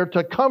gathered there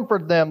to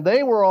comfort them.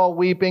 They were all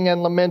weeping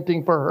and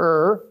lamenting for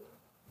her.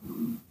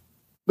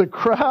 The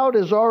crowd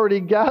is already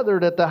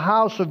gathered at the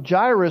house of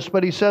Jairus,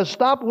 but he says,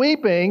 "Stop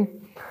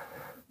weeping,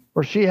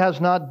 for she has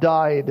not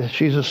died.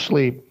 She's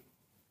asleep."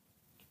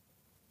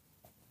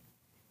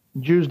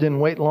 Jews didn't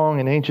wait long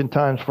in ancient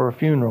times for a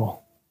funeral.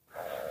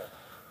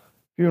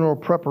 Funeral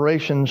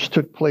preparations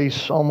took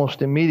place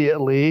almost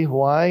immediately.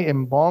 Why?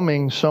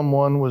 Embalming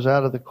someone was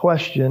out of the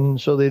question,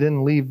 so they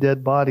didn't leave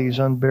dead bodies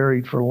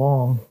unburied for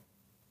long.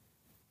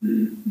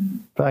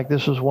 In fact,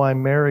 this is why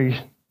Mary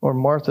or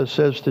Martha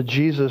says to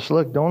Jesus,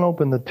 "Look, don't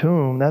open the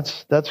tomb.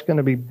 That's going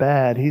to be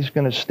bad. He's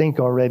going to stink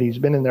already. He's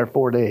been in there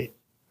 4 days."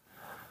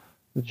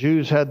 The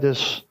Jews had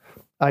this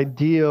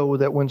idea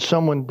that when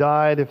someone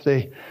died, if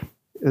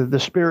the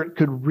spirit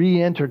could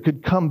re-enter,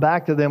 could come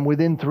back to them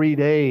within 3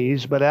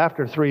 days. But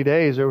after 3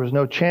 days, there was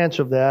no chance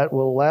of that.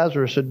 Well,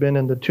 Lazarus had been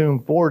in the tomb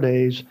 4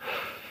 days.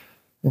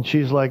 And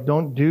she's like,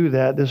 "Don't do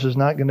that. This is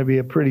not going to be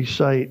a pretty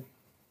sight."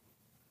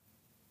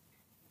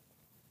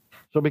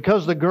 So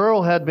because the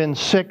girl had been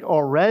sick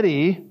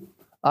already,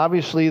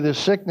 obviously the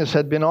sickness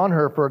had been on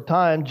her for a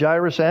time.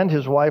 Jairus and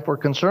his wife were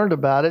concerned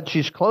about it.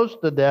 She's close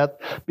to death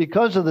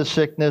because of the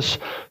sickness.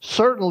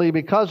 Certainly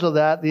because of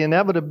that, the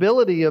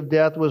inevitability of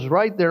death was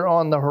right there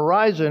on the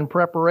horizon.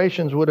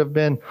 Preparations would have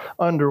been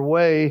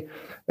underway,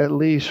 at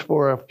least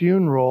for a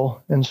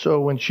funeral. And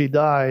so when she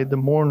died, the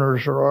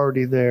mourners are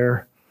already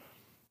there.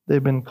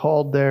 They've been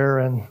called there.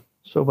 And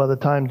so by the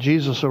time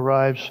Jesus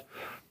arrives,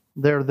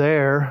 they're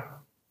there.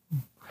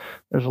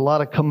 There's a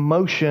lot of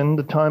commotion.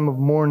 The time of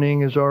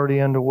mourning is already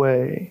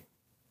underway.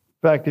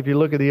 In fact, if you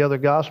look at the other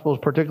Gospels,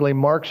 particularly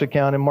Mark's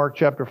account, in Mark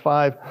chapter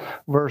 5,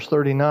 verse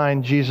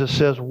 39, Jesus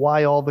says,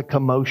 "Why all the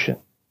commotion?"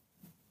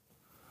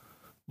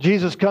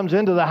 Jesus comes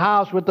into the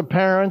house with the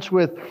parents,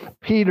 with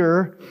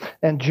Peter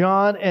and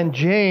John and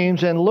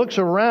James, and looks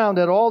around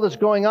at all that's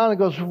going on and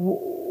goes,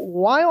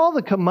 "Why all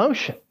the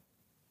commotion?"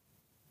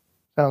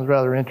 Sounds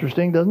rather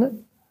interesting, doesn't it?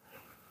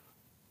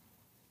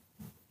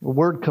 The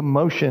word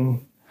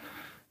commotion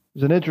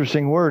is an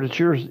interesting word. It's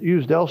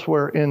used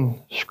elsewhere in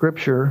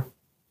Scripture,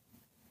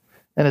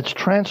 and it's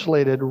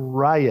translated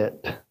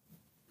riot.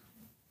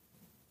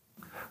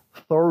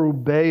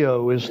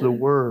 Thorubeo is the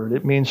word.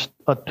 It means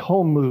a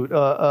tumult,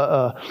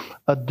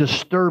 a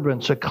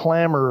disturbance, a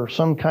clamor,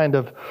 some kind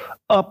of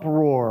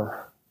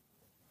uproar.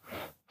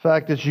 In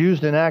fact, it's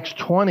used in Acts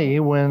 20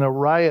 when a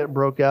riot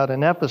broke out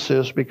in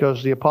Ephesus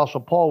because the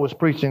Apostle Paul was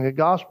preaching the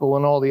gospel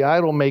and all the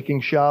idol-making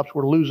shops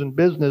were losing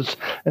business,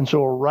 and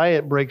so a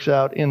riot breaks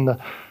out in the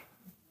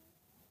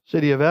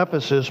city of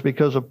Ephesus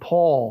because of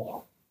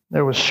Paul.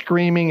 There was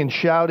screaming and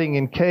shouting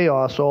and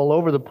chaos all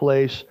over the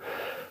place.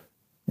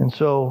 And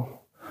so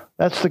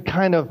that's the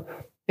kind of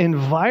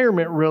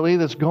environment really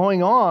that's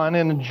going on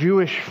in a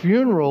Jewish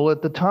funeral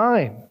at the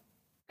time.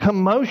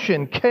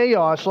 Commotion,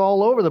 chaos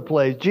all over the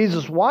place.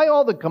 Jesus, why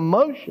all the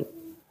commotion?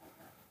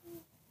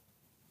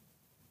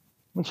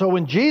 And so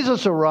when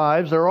Jesus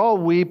arrives, they're all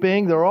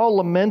weeping, they're all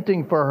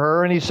lamenting for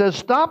her, and he says,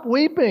 "Stop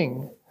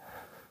weeping.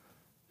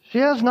 She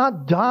has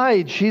not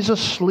died, she's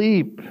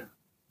asleep."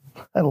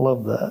 I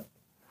love that.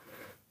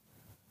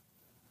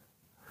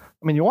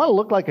 I mean, you want to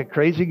look like a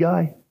crazy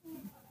guy?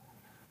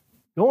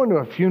 Go into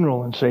a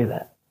funeral and say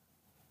that.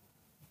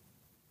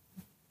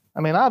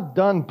 I mean, I've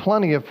done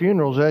plenty of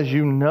funerals, as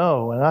you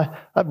know, and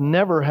I've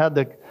never had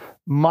the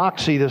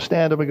moxie to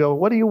stand up and go,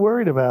 "What are you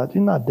worried about?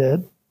 You're not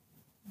dead.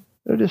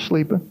 They're just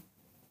sleeping."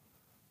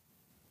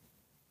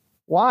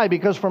 Why?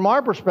 Because from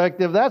our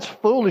perspective, that's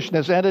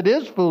foolishness, and it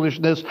is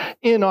foolishness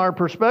in our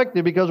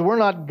perspective because we're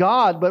not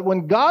God. But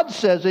when God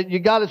says it, you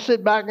got to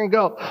sit back and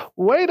go,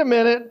 "Wait a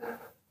minute.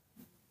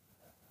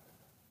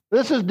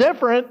 This is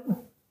different."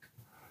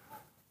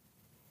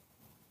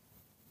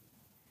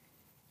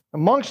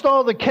 Amongst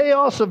all the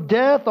chaos of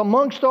death,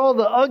 amongst all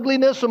the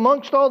ugliness,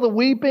 amongst all the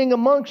weeping,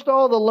 amongst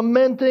all the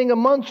lamenting,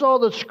 amongst all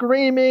the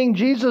screaming,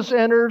 Jesus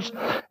enters,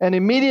 and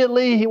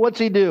immediately, what's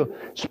he do?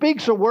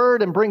 Speaks a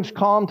word and brings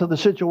calm to the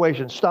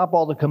situation. Stop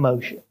all the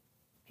commotion.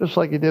 Just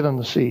like he did on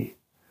the sea.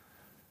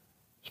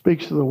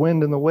 Speaks to the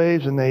wind and the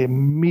waves, and they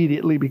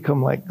immediately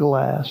become like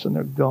glass, and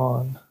they're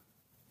gone.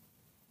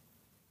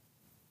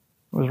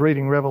 I was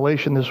reading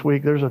Revelation this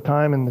week. There's a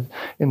time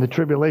in the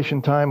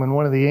tribulation time when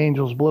one of the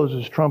angels blows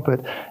his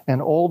trumpet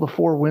and all the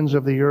four winds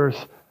of the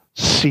earth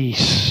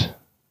cease.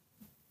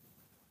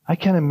 I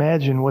can't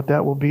imagine what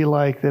that will be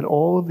like, that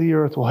all of the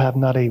earth will have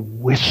not a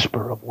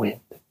whisper of wind.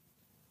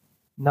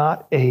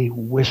 Not a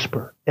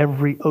whisper.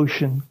 Every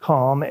ocean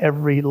calm,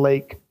 every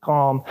lake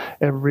calm,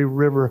 every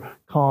river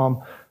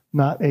calm.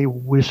 Not a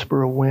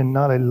whisper of wind,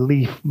 not a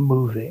leaf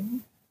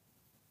moving.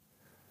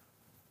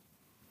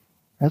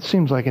 That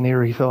seems like an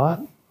eerie thought.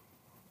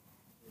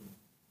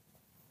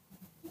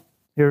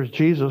 Here's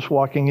Jesus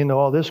walking into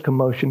all this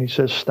commotion. He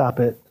says, "Stop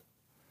it.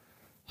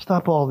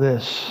 Stop all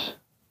this."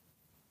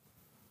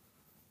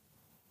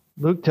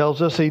 Luke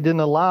tells us he didn't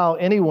allow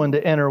anyone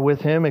to enter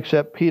with him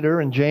except Peter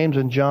and James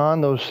and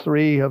John, those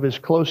three of his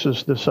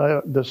closest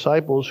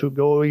disciples who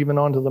go even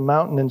onto the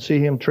mountain and see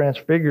him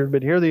transfigured.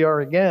 But here they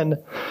are again,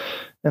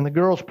 and the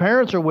girl's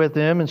parents are with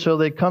him, and so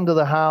they come to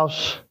the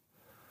house.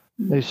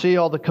 They see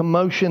all the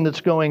commotion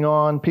that's going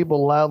on,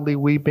 people loudly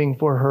weeping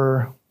for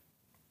her.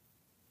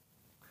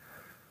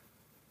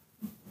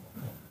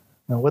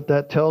 Now, what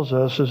that tells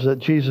us is that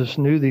Jesus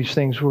knew these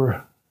things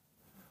were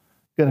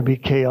going to be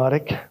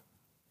chaotic.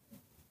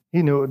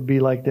 He knew it would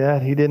be like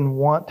that. He didn't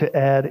want to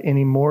add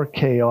any more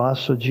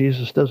chaos, so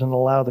Jesus doesn't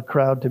allow the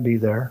crowd to be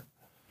there.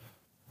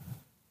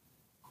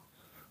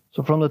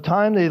 So from the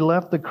time they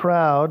left the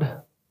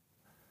crowd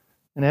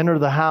and entered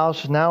the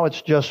house, now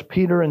it's just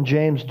Peter and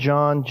James,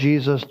 John,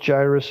 Jesus,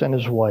 Jairus, and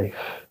his wife.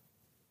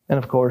 And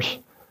of course,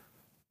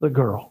 the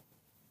girl.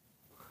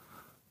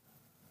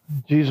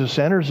 Jesus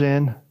enters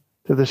in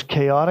to this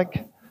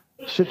chaotic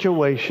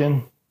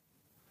situation,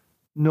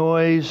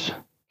 noise,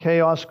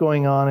 chaos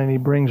going on, and he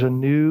brings a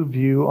new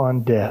view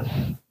on death.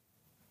 He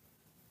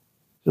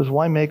says,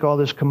 why make all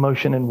this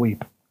commotion and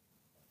weep?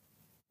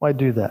 Why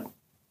do that?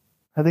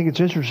 I think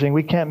it's interesting.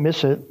 We can't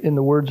miss it in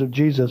the words of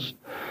Jesus,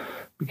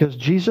 because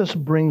Jesus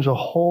brings a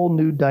whole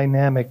new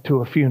dynamic to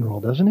a funeral,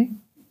 doesn't he?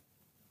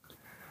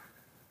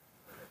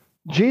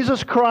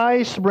 Jesus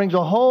Christ brings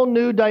a whole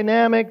new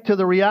dynamic to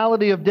the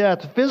reality of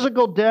death.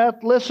 Physical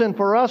death, listen,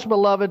 for us,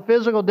 beloved,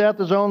 physical death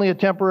is only a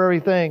temporary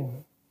thing.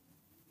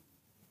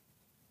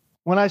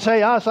 When I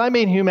say us, I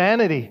mean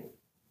humanity.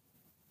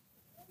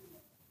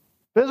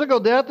 Physical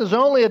death is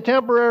only a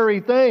temporary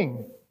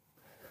thing.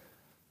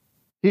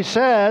 He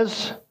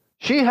says,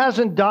 she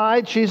hasn't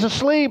died, she's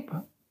asleep.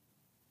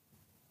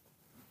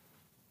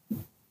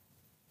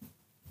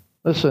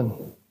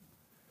 Listen,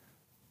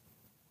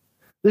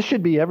 this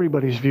should be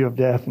everybody's view of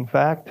death, in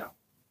fact.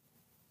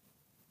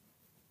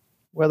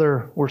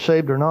 Whether we're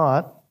saved or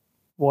not.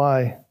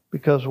 Why?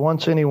 Because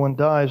once anyone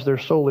dies, their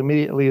soul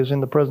immediately is in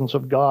the presence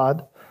of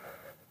God.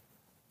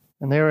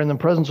 And they are in the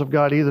presence of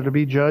God either to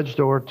be judged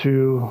or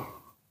to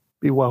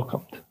be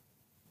welcomed.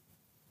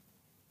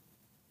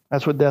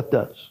 That's what death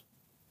does.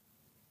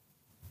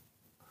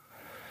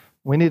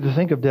 We need to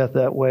think of death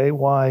that way.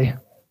 Why?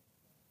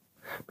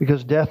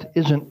 Because death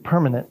isn't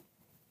permanent.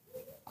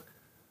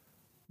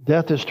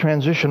 Death is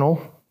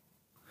transitional.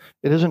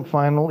 It isn't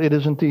final. It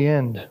isn't the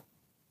end.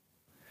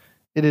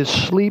 It is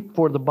sleep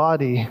for the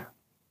body,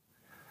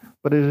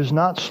 but it is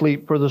not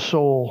sleep for the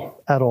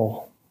soul at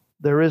all.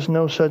 There is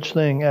no such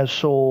thing as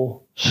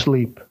soul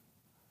sleep.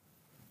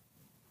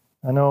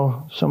 I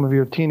know some of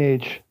your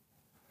teenage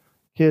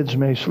kids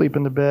may sleep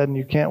in the bed and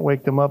you can't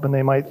wake them up, and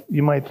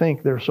you might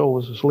think their soul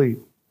is asleep.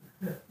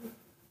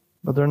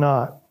 But they're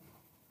not.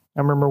 I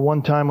remember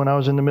one time when I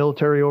was in the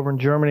military over in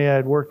Germany, I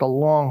had worked a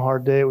long,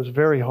 hard day. It was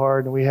very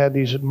hard, and we had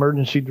these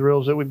emergency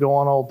drills that would go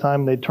on all the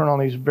time. They'd turn on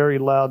these very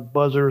loud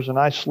buzzers, and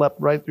I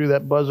slept right through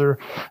that buzzer,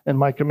 and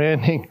my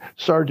commanding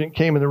sergeant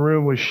came in the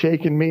room, was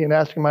shaking me and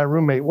asking my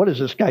roommate, "What, is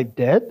this guy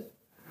dead?"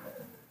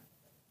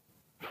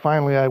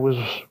 Finally, I was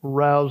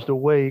roused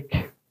awake,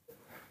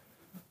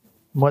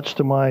 much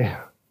to my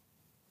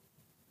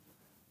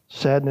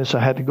Sadness, I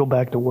had to go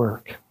back to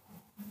work.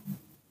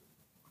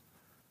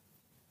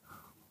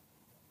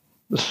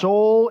 The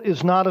soul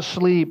is not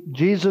asleep.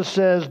 Jesus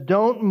says,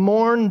 don't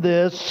mourn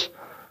this.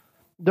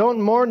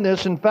 Don't mourn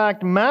this. In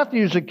fact,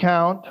 Matthew's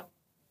account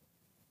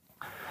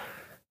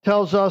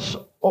tells us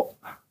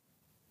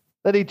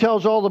that he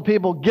tells all the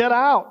people, get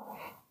out.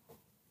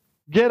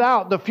 Get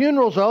out. The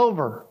funeral's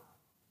over.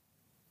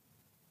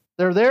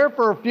 They're there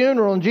for a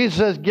funeral, and Jesus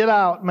says, get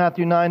out,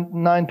 Matthew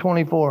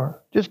 9:24.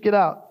 Just get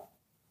out.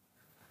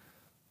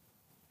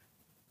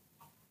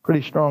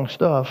 Pretty strong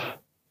stuff.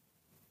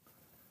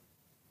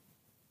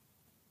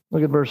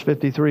 Look at verse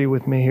 53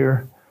 with me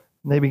here.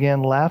 And they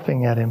began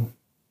laughing at him,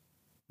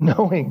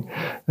 knowing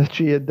that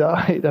she had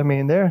died. I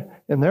mean,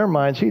 in their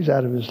minds, he's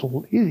out of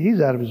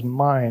his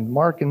mind.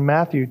 Mark and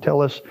Matthew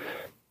tell us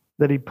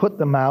that he put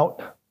them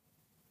out.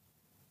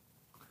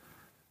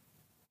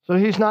 So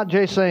he's not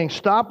just saying,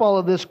 stop all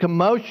of this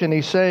commotion.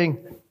 He's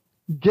saying,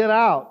 get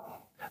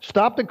out.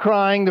 Stop the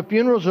crying. The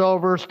funeral's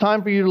over. It's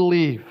time for you to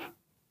leave.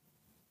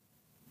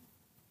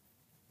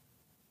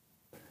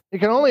 You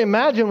can only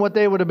imagine what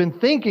they would have been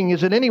thinking.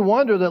 Is it any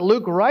wonder that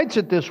Luke writes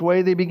it this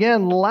way? They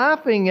began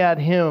laughing at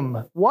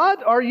him.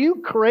 What? Are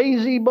you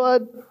crazy,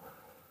 bud?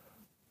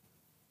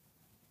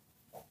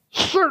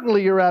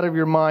 Certainly you're out of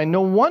your mind.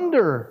 No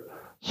wonder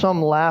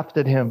some laughed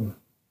at him.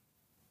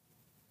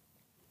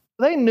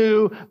 They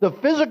knew the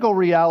physical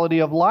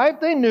reality of life.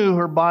 They knew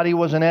her body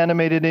wasn't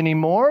animated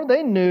anymore.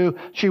 They knew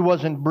she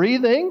wasn't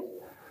breathing.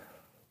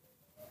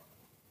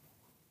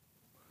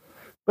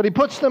 But he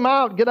puts them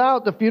out. Get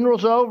out. The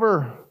funeral's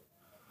over.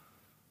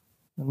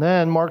 And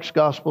then Mark's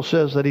gospel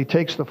says that he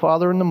takes the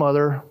father and the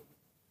mother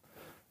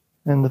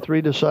and the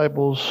 3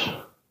 disciples.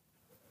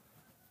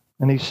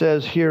 And he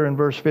says here in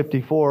verse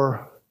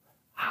 54,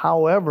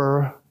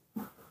 however,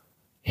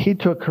 he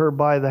took her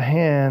by the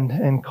hand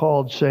and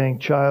called, saying,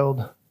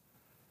 child,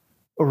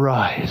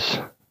 arise.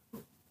 The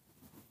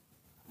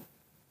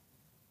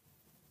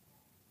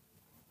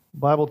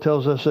Bible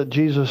tells us that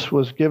Jesus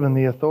was given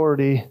the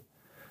authority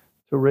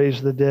to raise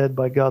the dead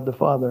by God the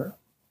Father.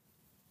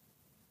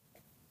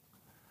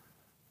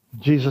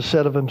 Jesus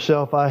said of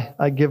himself,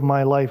 I give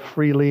my life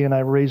freely and I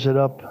raise it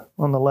up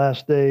on the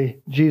last day.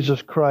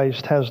 Jesus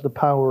Christ has the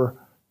power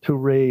to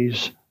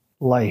raise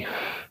life.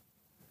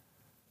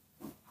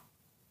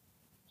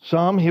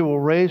 Some he will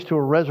raise to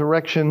a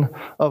resurrection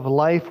of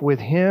life with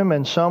him,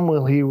 and some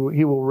he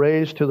will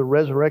raise to the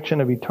resurrection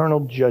of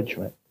eternal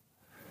judgment.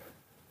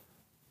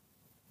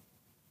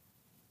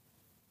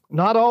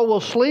 Not all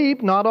will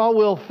sleep, not all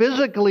will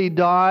physically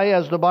die,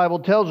 as the Bible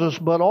tells us,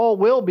 but all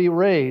will be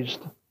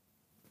raised.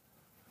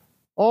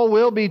 All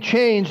will be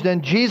changed,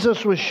 and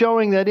Jesus was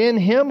showing that in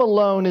him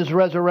alone is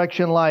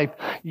resurrection life.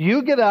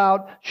 You get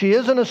out, she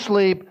isn't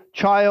asleep,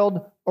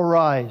 child,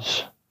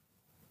 arise.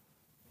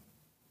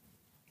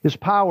 His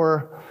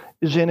power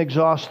is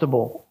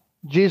inexhaustible.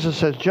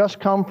 Jesus has just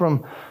come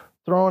from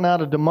throwing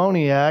out a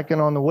demoniac, and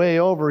on the way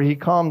over, he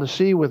calmed the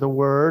sea with a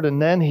word,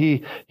 and then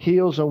he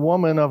heals a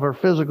woman of her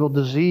physical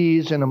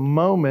disease in a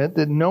moment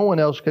that no one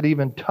else could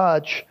even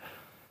touch.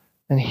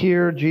 And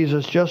here,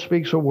 Jesus just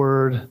speaks a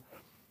word.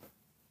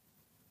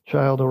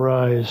 Child,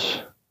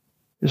 arise.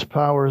 His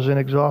power is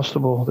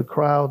inexhaustible. The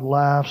crowd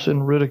laughs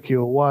in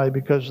ridicule. Why?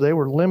 Because they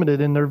were limited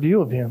in their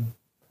view of him.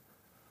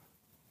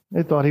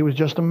 They thought he was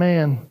just a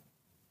man.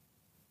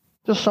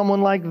 Just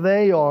someone like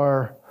they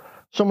are.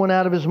 Someone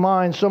out of his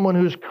mind. Someone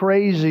who's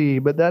crazy.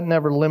 But that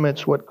never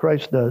limits what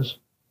Christ does.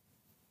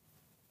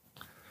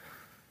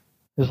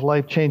 His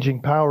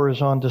life-changing power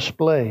is on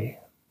display.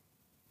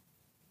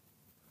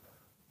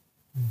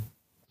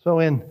 So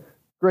in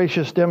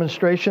gracious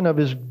demonstration of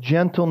his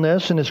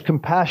gentleness and his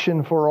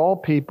compassion for all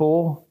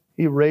people,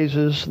 he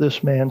raises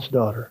this man's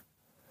daughter.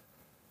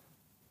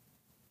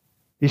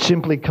 He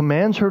simply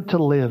commands her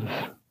to live.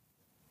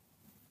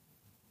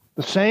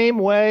 The same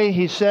way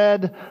he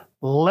said,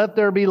 let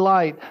there be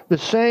light. The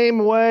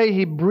same way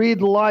he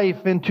breathed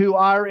life into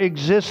our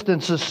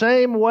existence. The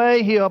same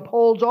way he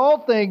upholds all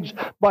things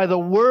by the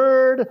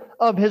word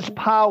of his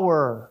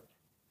power.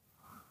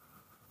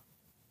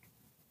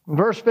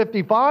 Verse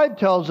 55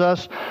 tells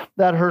us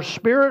that her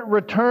spirit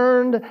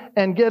returned,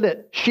 and get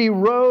it, she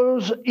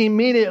rose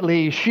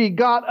immediately. She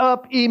got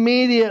up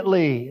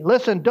immediately.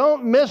 Listen,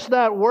 don't miss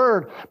that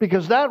word,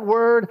 because that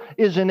word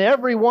is in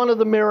every one of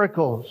the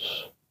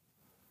miracles.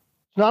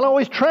 It's not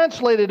always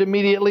translated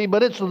immediately,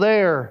 but it's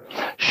there.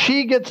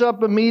 She gets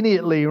up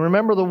immediately.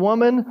 Remember the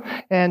woman?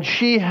 And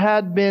she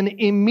had been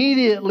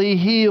immediately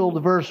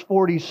healed, verse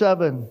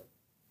 47.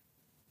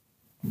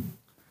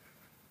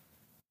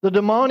 The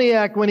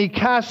demoniac, when he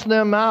casts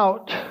them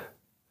out,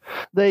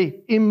 they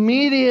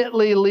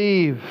immediately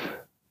leave.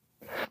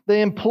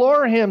 They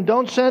implore him,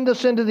 don't send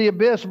us into the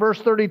abyss.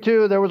 Verse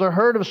 32, there was a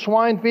herd of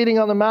swine feeding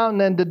on the mountain,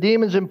 and the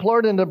demons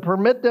implored him to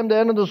permit them to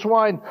enter the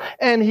swine.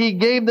 And he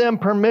gave them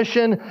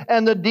permission,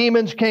 and the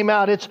demons came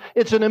out.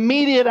 It's an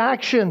immediate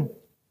action.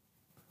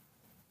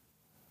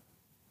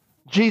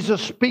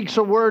 Jesus speaks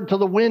a word to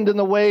the wind and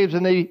the waves,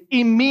 and they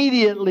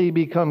immediately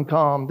become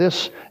calm.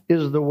 This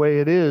is the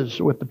way it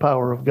is with the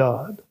power of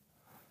God.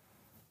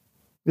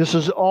 This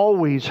is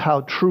always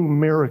how true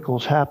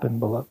miracles happen,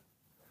 beloved.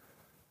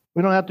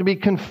 We don't have to be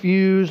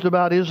confused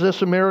about, is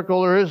this a miracle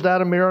or is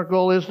that a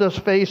miracle? Is this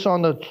face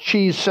on the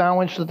cheese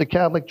sandwich that the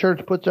Catholic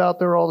Church puts out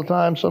there all the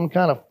time, some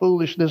kind of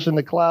foolishness in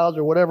the clouds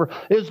or whatever?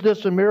 Is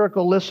this a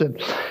miracle? Listen,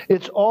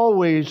 it's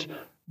always,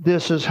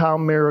 this is how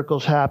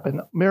miracles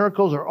happen.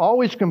 Miracles are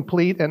always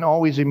complete and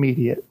always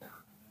immediate.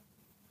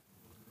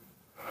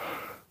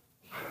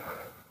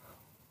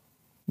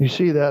 You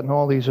see that in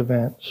all these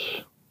events.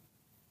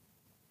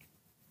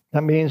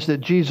 That means that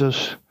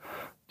Jesus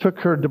took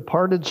her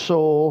departed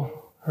soul,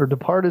 her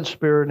departed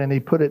spirit, and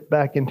He put it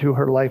back into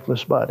her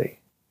lifeless body.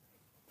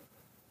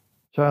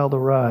 Child,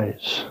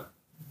 arise.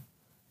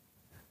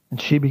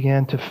 And she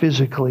began to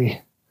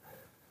physically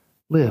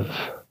live.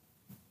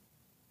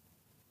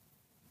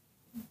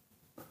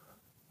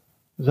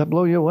 Does that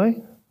blow you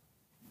away?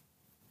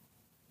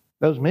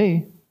 That was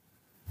me.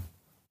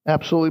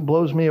 Absolutely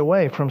blows me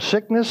away. From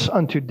sickness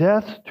unto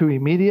death to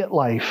immediate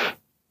life.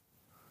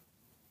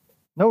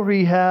 No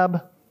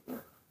rehab.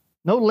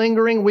 No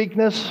lingering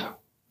weakness.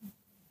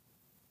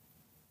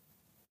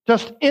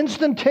 Just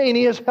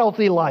instantaneous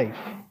healthy life.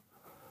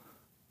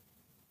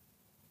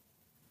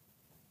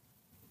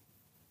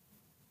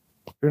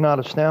 If you're not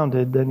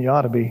astounded, then you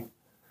ought to be.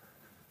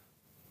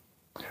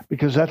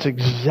 Because that's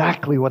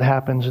exactly what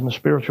happens in the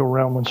spiritual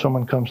realm when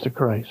someone comes to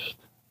Christ.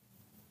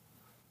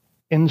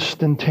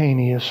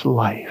 Instantaneous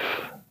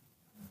life.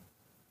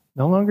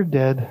 No longer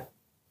dead.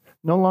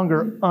 No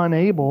longer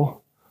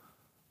unable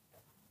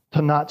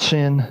to not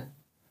sin.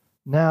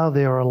 Now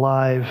they are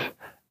alive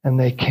and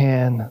they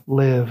can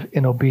live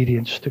in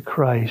obedience to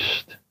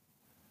Christ.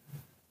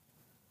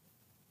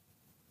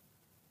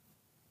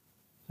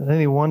 Is it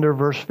any wonder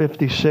verse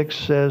 56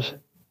 says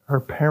her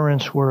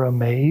parents were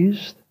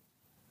amazed?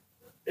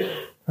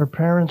 Her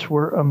parents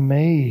were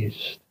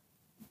amazed.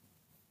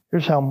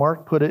 Here's how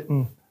Mark put it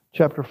in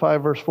chapter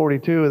 5, verse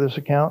 42 of this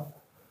account.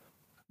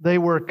 They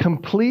were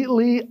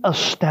completely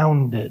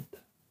astounded.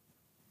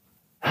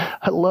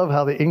 I love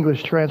how the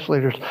English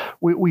translators,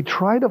 we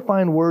try to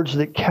find words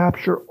that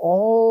capture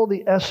all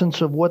the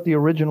essence of what the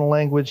original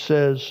language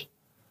says.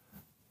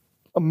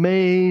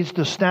 Amazed,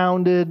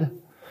 astounded.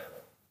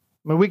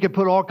 I mean, we could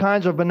put all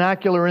kinds of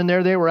vernacular in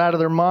there. They were out of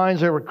their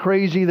minds. They were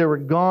crazy. They were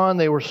gone.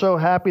 They were so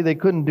happy they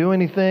couldn't do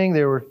anything.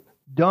 They were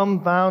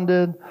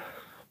dumbfounded.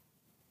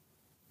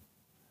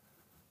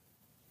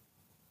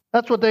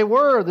 That's what they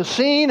were. The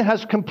scene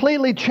has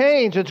completely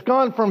changed. It's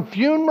gone from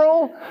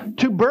funeral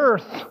to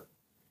birth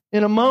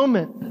in a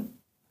moment.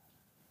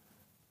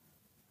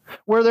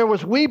 Where there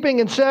was weeping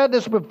and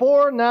sadness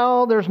before,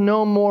 now there's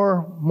no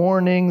more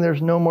mourning.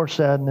 There's no more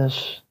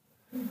sadness.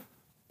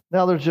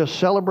 Now there's just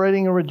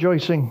celebrating and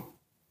rejoicing.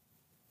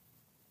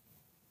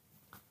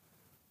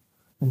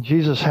 And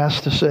Jesus has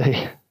to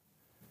say,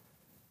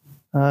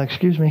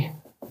 excuse me,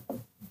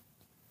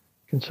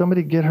 can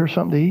somebody get her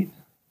something to eat?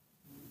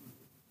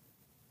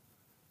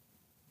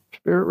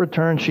 Spirit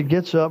returns. She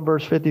gets up,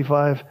 verse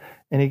 55,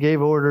 and He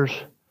gave orders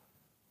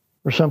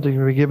for something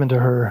to be given to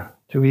her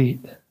to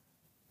eat.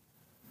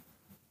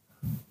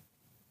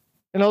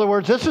 In other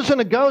words, this isn't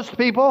a ghost,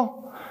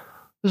 people.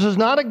 This is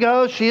not a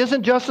ghost. She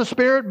isn't just a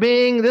spirit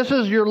being. This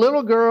is your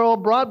little girl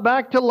brought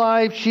back to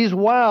life. She's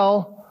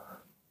well.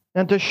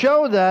 And to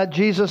show that,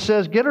 Jesus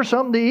says, get her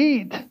something to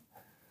eat.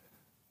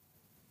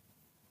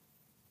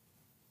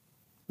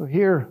 So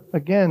here,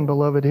 again,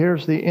 beloved,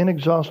 here's the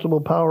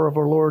inexhaustible power of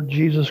our Lord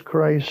Jesus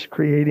Christ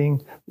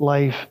creating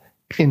life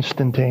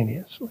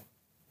instantaneously.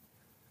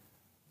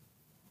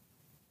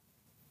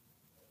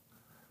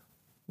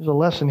 There's a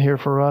lesson here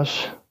for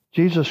us.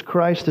 Jesus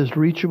Christ is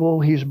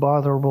reachable, He's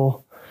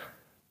botherable,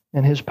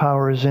 and His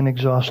power is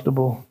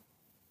inexhaustible.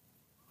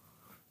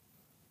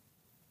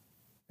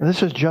 And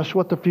this is just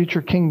what the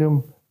future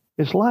kingdom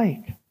is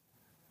like.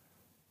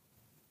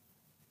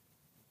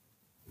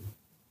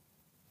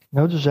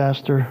 No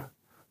disaster,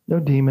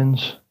 no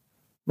demons,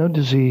 no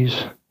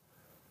disease,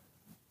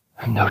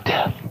 and no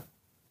death.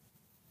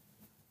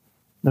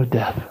 No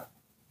death.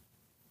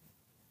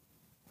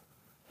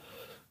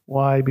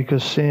 Why?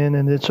 Because sin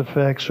and its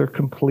effects are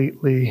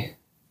completely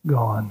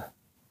gone.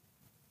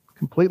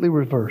 Completely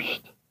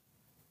reversed.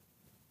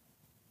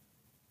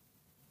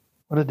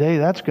 What a day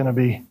that's going to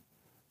be.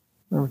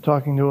 I remember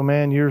talking to a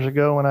man years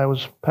ago when I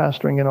was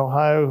pastoring in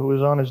Ohio who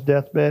was on his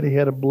deathbed. He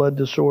had a blood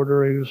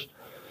disorder. He was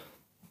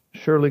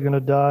surely going to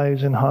die.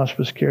 He's in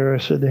hospice care. I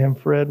said to him,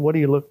 Fred, what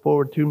do you look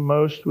forward to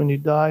most when you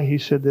die? He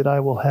said that I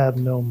will have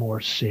no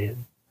more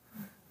sin.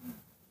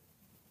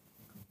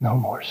 No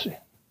more sin.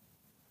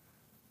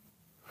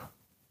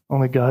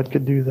 Only God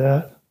could do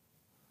that.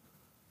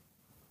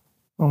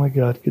 Only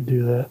God could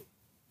do that.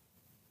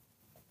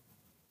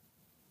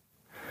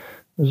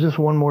 There's just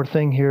one more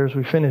thing here as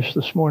we finish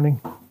this morning.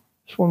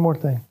 Just one more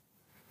thing.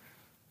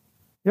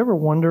 You ever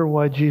wonder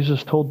why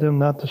Jesus told them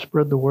not to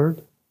spread the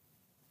word?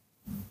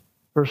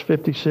 Verse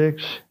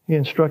 56, He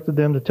instructed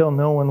them to tell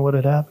no one what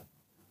had happened.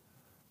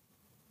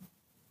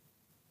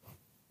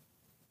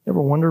 You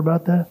ever wonder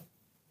about that?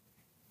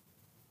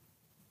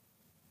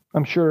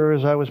 I'm sure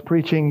as I was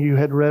preaching, you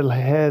had read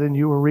ahead and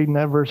you were reading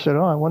that verse, said,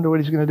 oh, I wonder what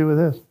he's going to do with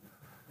this.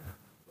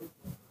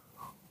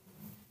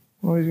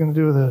 What he's going to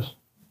do with this.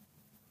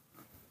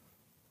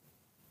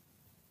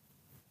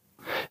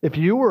 If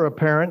you were a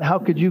parent, how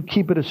could you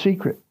keep it a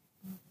secret?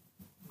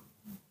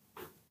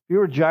 If you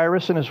were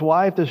Jairus and his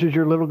wife, this is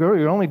your little girl,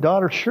 your only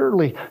daughter,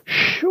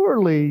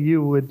 surely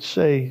you would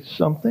say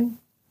something.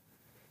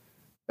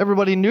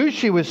 Everybody knew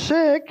she was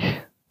sick.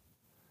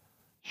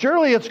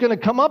 Surely it's going to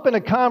come up in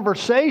a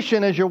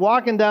conversation as you're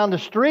walking down the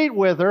street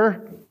with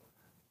her.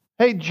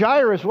 Hey,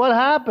 Jairus, what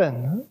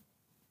happened?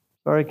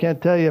 Sorry, I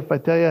can't tell you. If I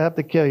tell you, I have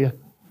to kill you.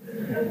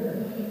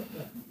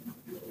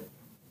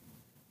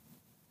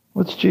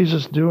 What's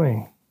Jesus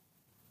doing?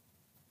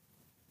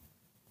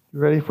 You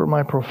ready for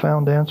my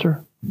profound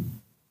answer?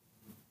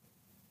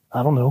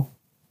 I don't know.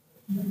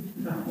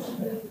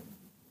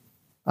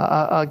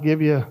 I'll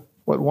give you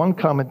what one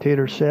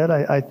commentator said.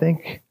 I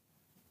think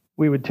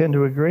we would tend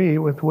to agree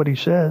with what he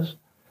says.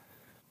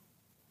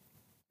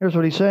 Here's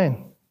what he's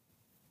saying.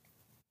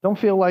 Don't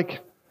feel like,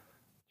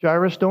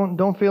 Jairus,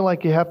 don't feel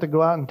like you have to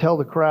go out and tell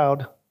the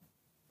crowd.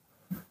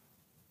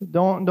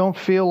 Don't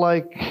feel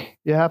like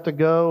you have to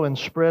go and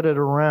spread it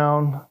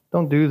around.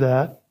 Don't do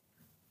that.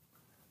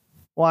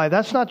 Why?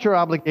 That's not your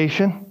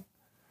obligation.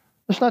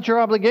 It's not your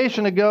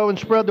obligation to go and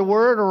spread the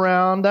word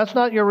around. That's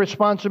not your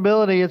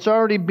responsibility. It's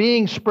already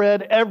being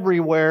spread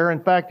everywhere.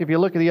 In fact, if you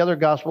look at the other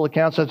gospel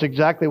accounts, that's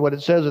exactly what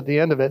it says at the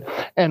end of it.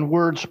 And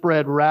word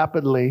spread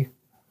rapidly.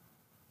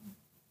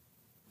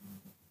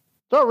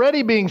 It's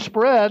already being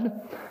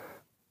spread.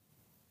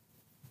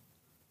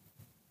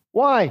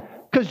 Why?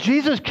 Because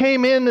Jesus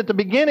came in at the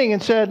beginning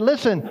and said,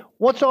 listen,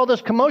 what's all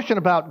this commotion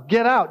about?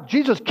 Get out.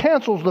 Jesus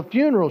cancels the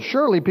funeral.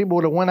 Surely people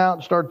would have went out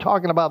and started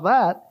talking about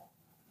that.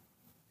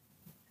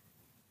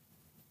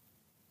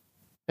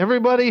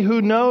 Everybody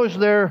who knows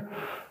there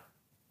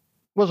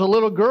was a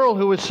little girl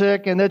who was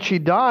sick and that she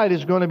died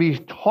is going to be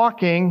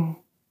talking.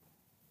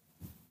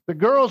 The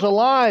girl's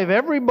alive.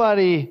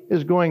 Everybody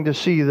is going to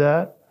see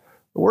that.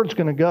 The word's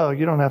going to go.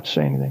 You don't have to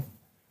say anything.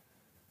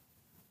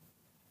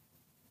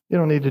 You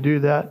don't need to do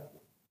that.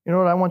 You know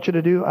what I want you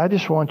to do? I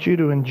just want you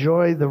to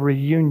enjoy the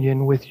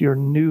reunion with your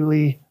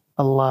newly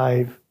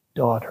alive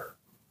daughter.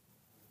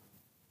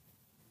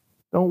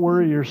 Don't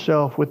worry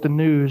yourself with the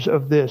news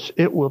of this.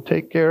 It will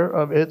take care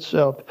of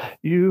itself.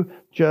 You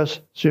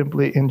just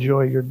simply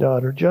enjoy your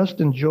daughter. Just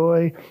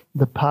enjoy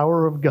the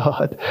power of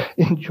God.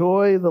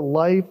 Enjoy the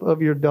life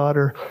of your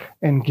daughter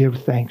and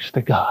give thanks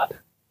to God.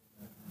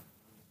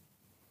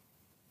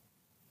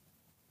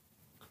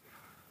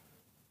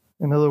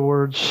 In other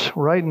words,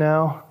 right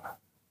now,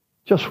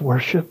 just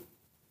worship.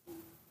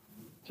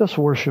 Just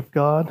worship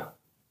God.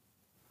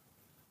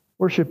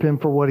 Worship Him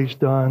for what He's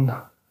done.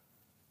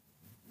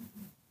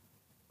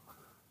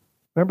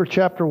 Remember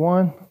chapter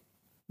 1?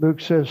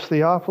 Luke says,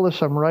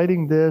 Theophilus, I'm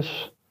writing this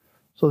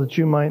so that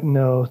you might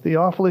know.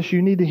 Theophilus,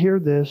 you need to hear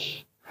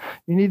this.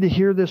 You need to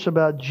hear this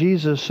about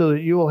Jesus so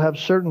that you will have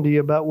certainty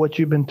about what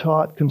you've been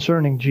taught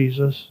concerning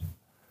Jesus.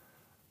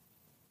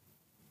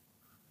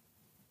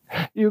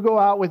 You go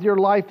out with your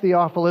life,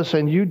 Theophilus,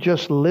 and you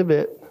just live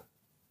it.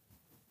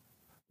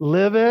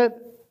 Live it,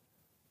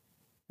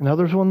 and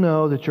others will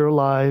know that you're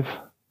alive.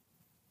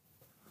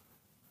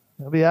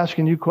 They'll be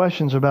asking you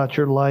questions about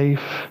your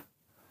life.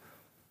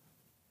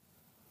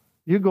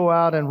 You go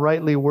out and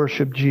rightly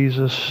worship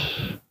Jesus.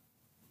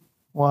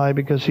 Why?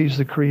 Because He's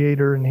the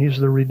Creator and He's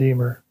the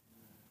Redeemer.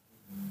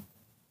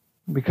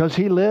 Because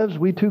He lives,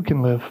 we too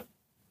can live.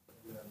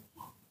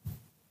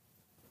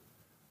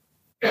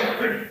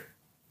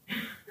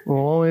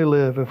 We'll only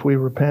live if we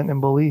repent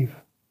and believe.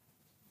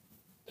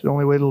 It's the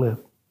only way to live.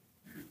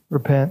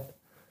 Repent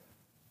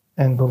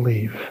and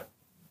believe.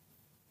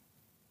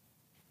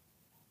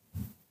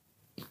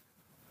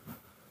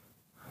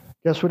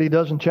 Guess what He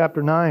does in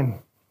chapter 9?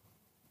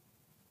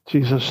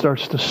 Jesus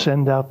starts to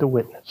send out the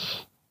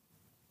witness.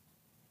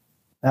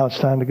 Now it's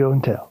time to go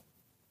and tell.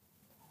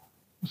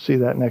 We'll see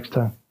that next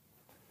time.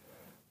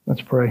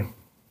 Let's pray.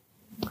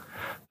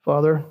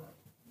 Father,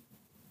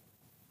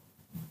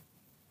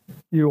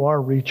 You are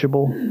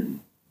reachable.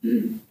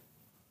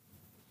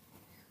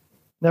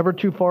 Never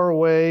too far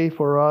away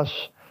for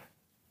us.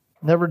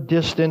 Never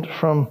distant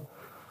from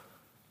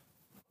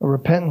a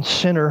repentant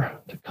sinner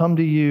to come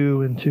to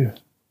You and to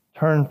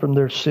turn from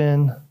their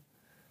sin.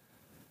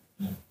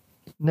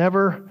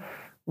 Never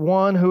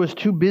one who is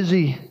too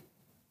busy.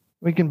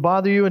 We can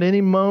bother You at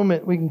any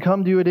moment. We can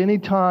come to You at any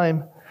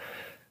time.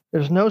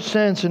 There's no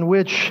sense in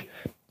which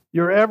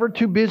You're ever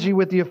too busy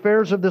with the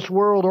affairs of this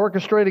world,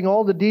 orchestrating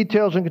all the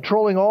details and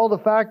controlling all the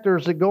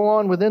factors that go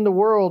on within the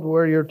world,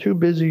 where You're too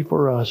busy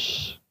for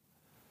us.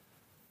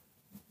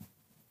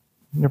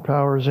 Your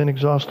power is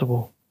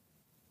inexhaustible.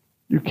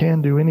 You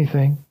can do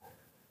anything.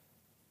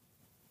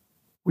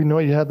 We know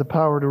You had the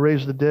power to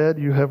raise the dead.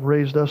 You have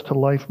raised us to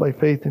life by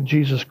faith in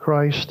Jesus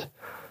Christ.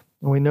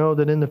 And we know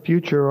that in the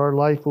future our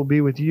life will be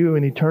with You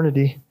in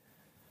eternity.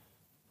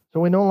 So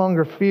we no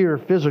longer fear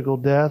physical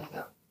death.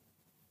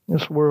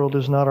 This world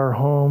is not our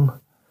home.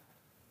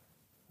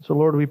 So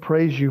Lord, we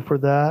praise You for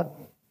that.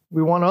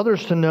 We want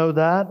others to know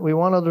that. We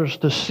want others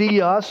to see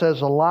us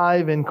as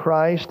alive in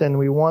Christ, and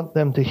we want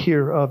them to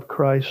hear of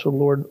Christ. So,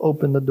 Lord,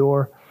 open the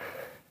door.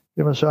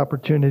 Give us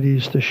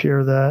opportunities to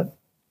share that.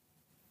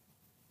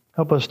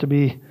 Help us to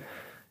be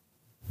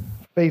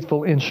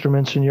faithful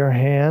instruments in your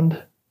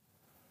hand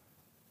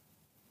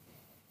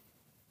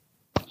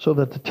so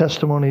that the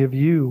testimony of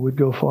you would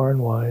go far and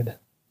wide.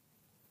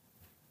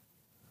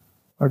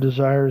 Our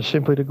desire is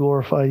simply to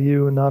glorify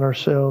you and not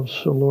ourselves.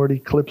 So, Lord,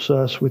 eclipse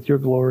us with your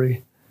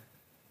glory,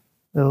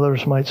 that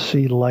others might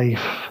see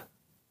life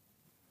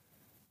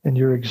and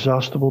your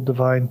exhaustible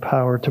divine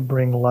power to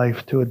bring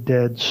life to a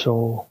dead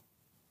soul.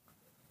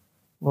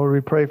 Lord,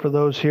 we pray for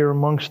those here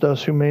amongst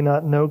us who may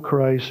not know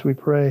Christ. We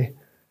pray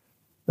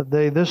that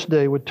they this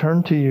day would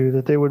turn to you,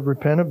 that they would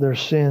repent of their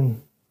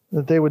sin,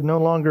 that they would no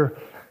longer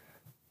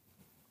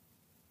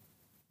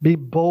be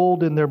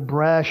bold in their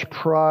brash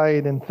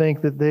pride and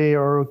think that they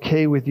are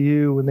okay with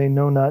you when they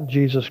know not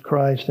Jesus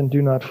Christ and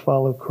do not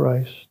follow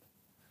Christ.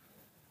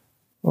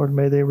 Lord,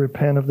 may they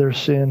repent of their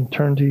sin,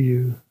 turn to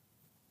you,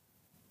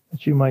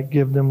 that you might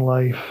give them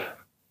life.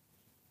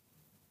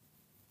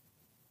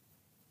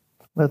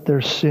 Let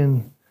their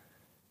sin,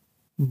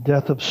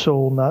 death of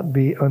soul, not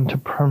be unto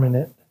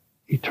permanent,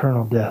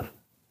 eternal death.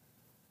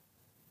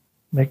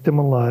 Make them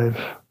alive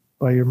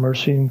by your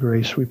mercy and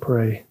grace, we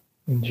pray.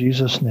 In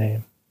Jesus'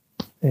 name,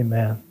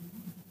 amen.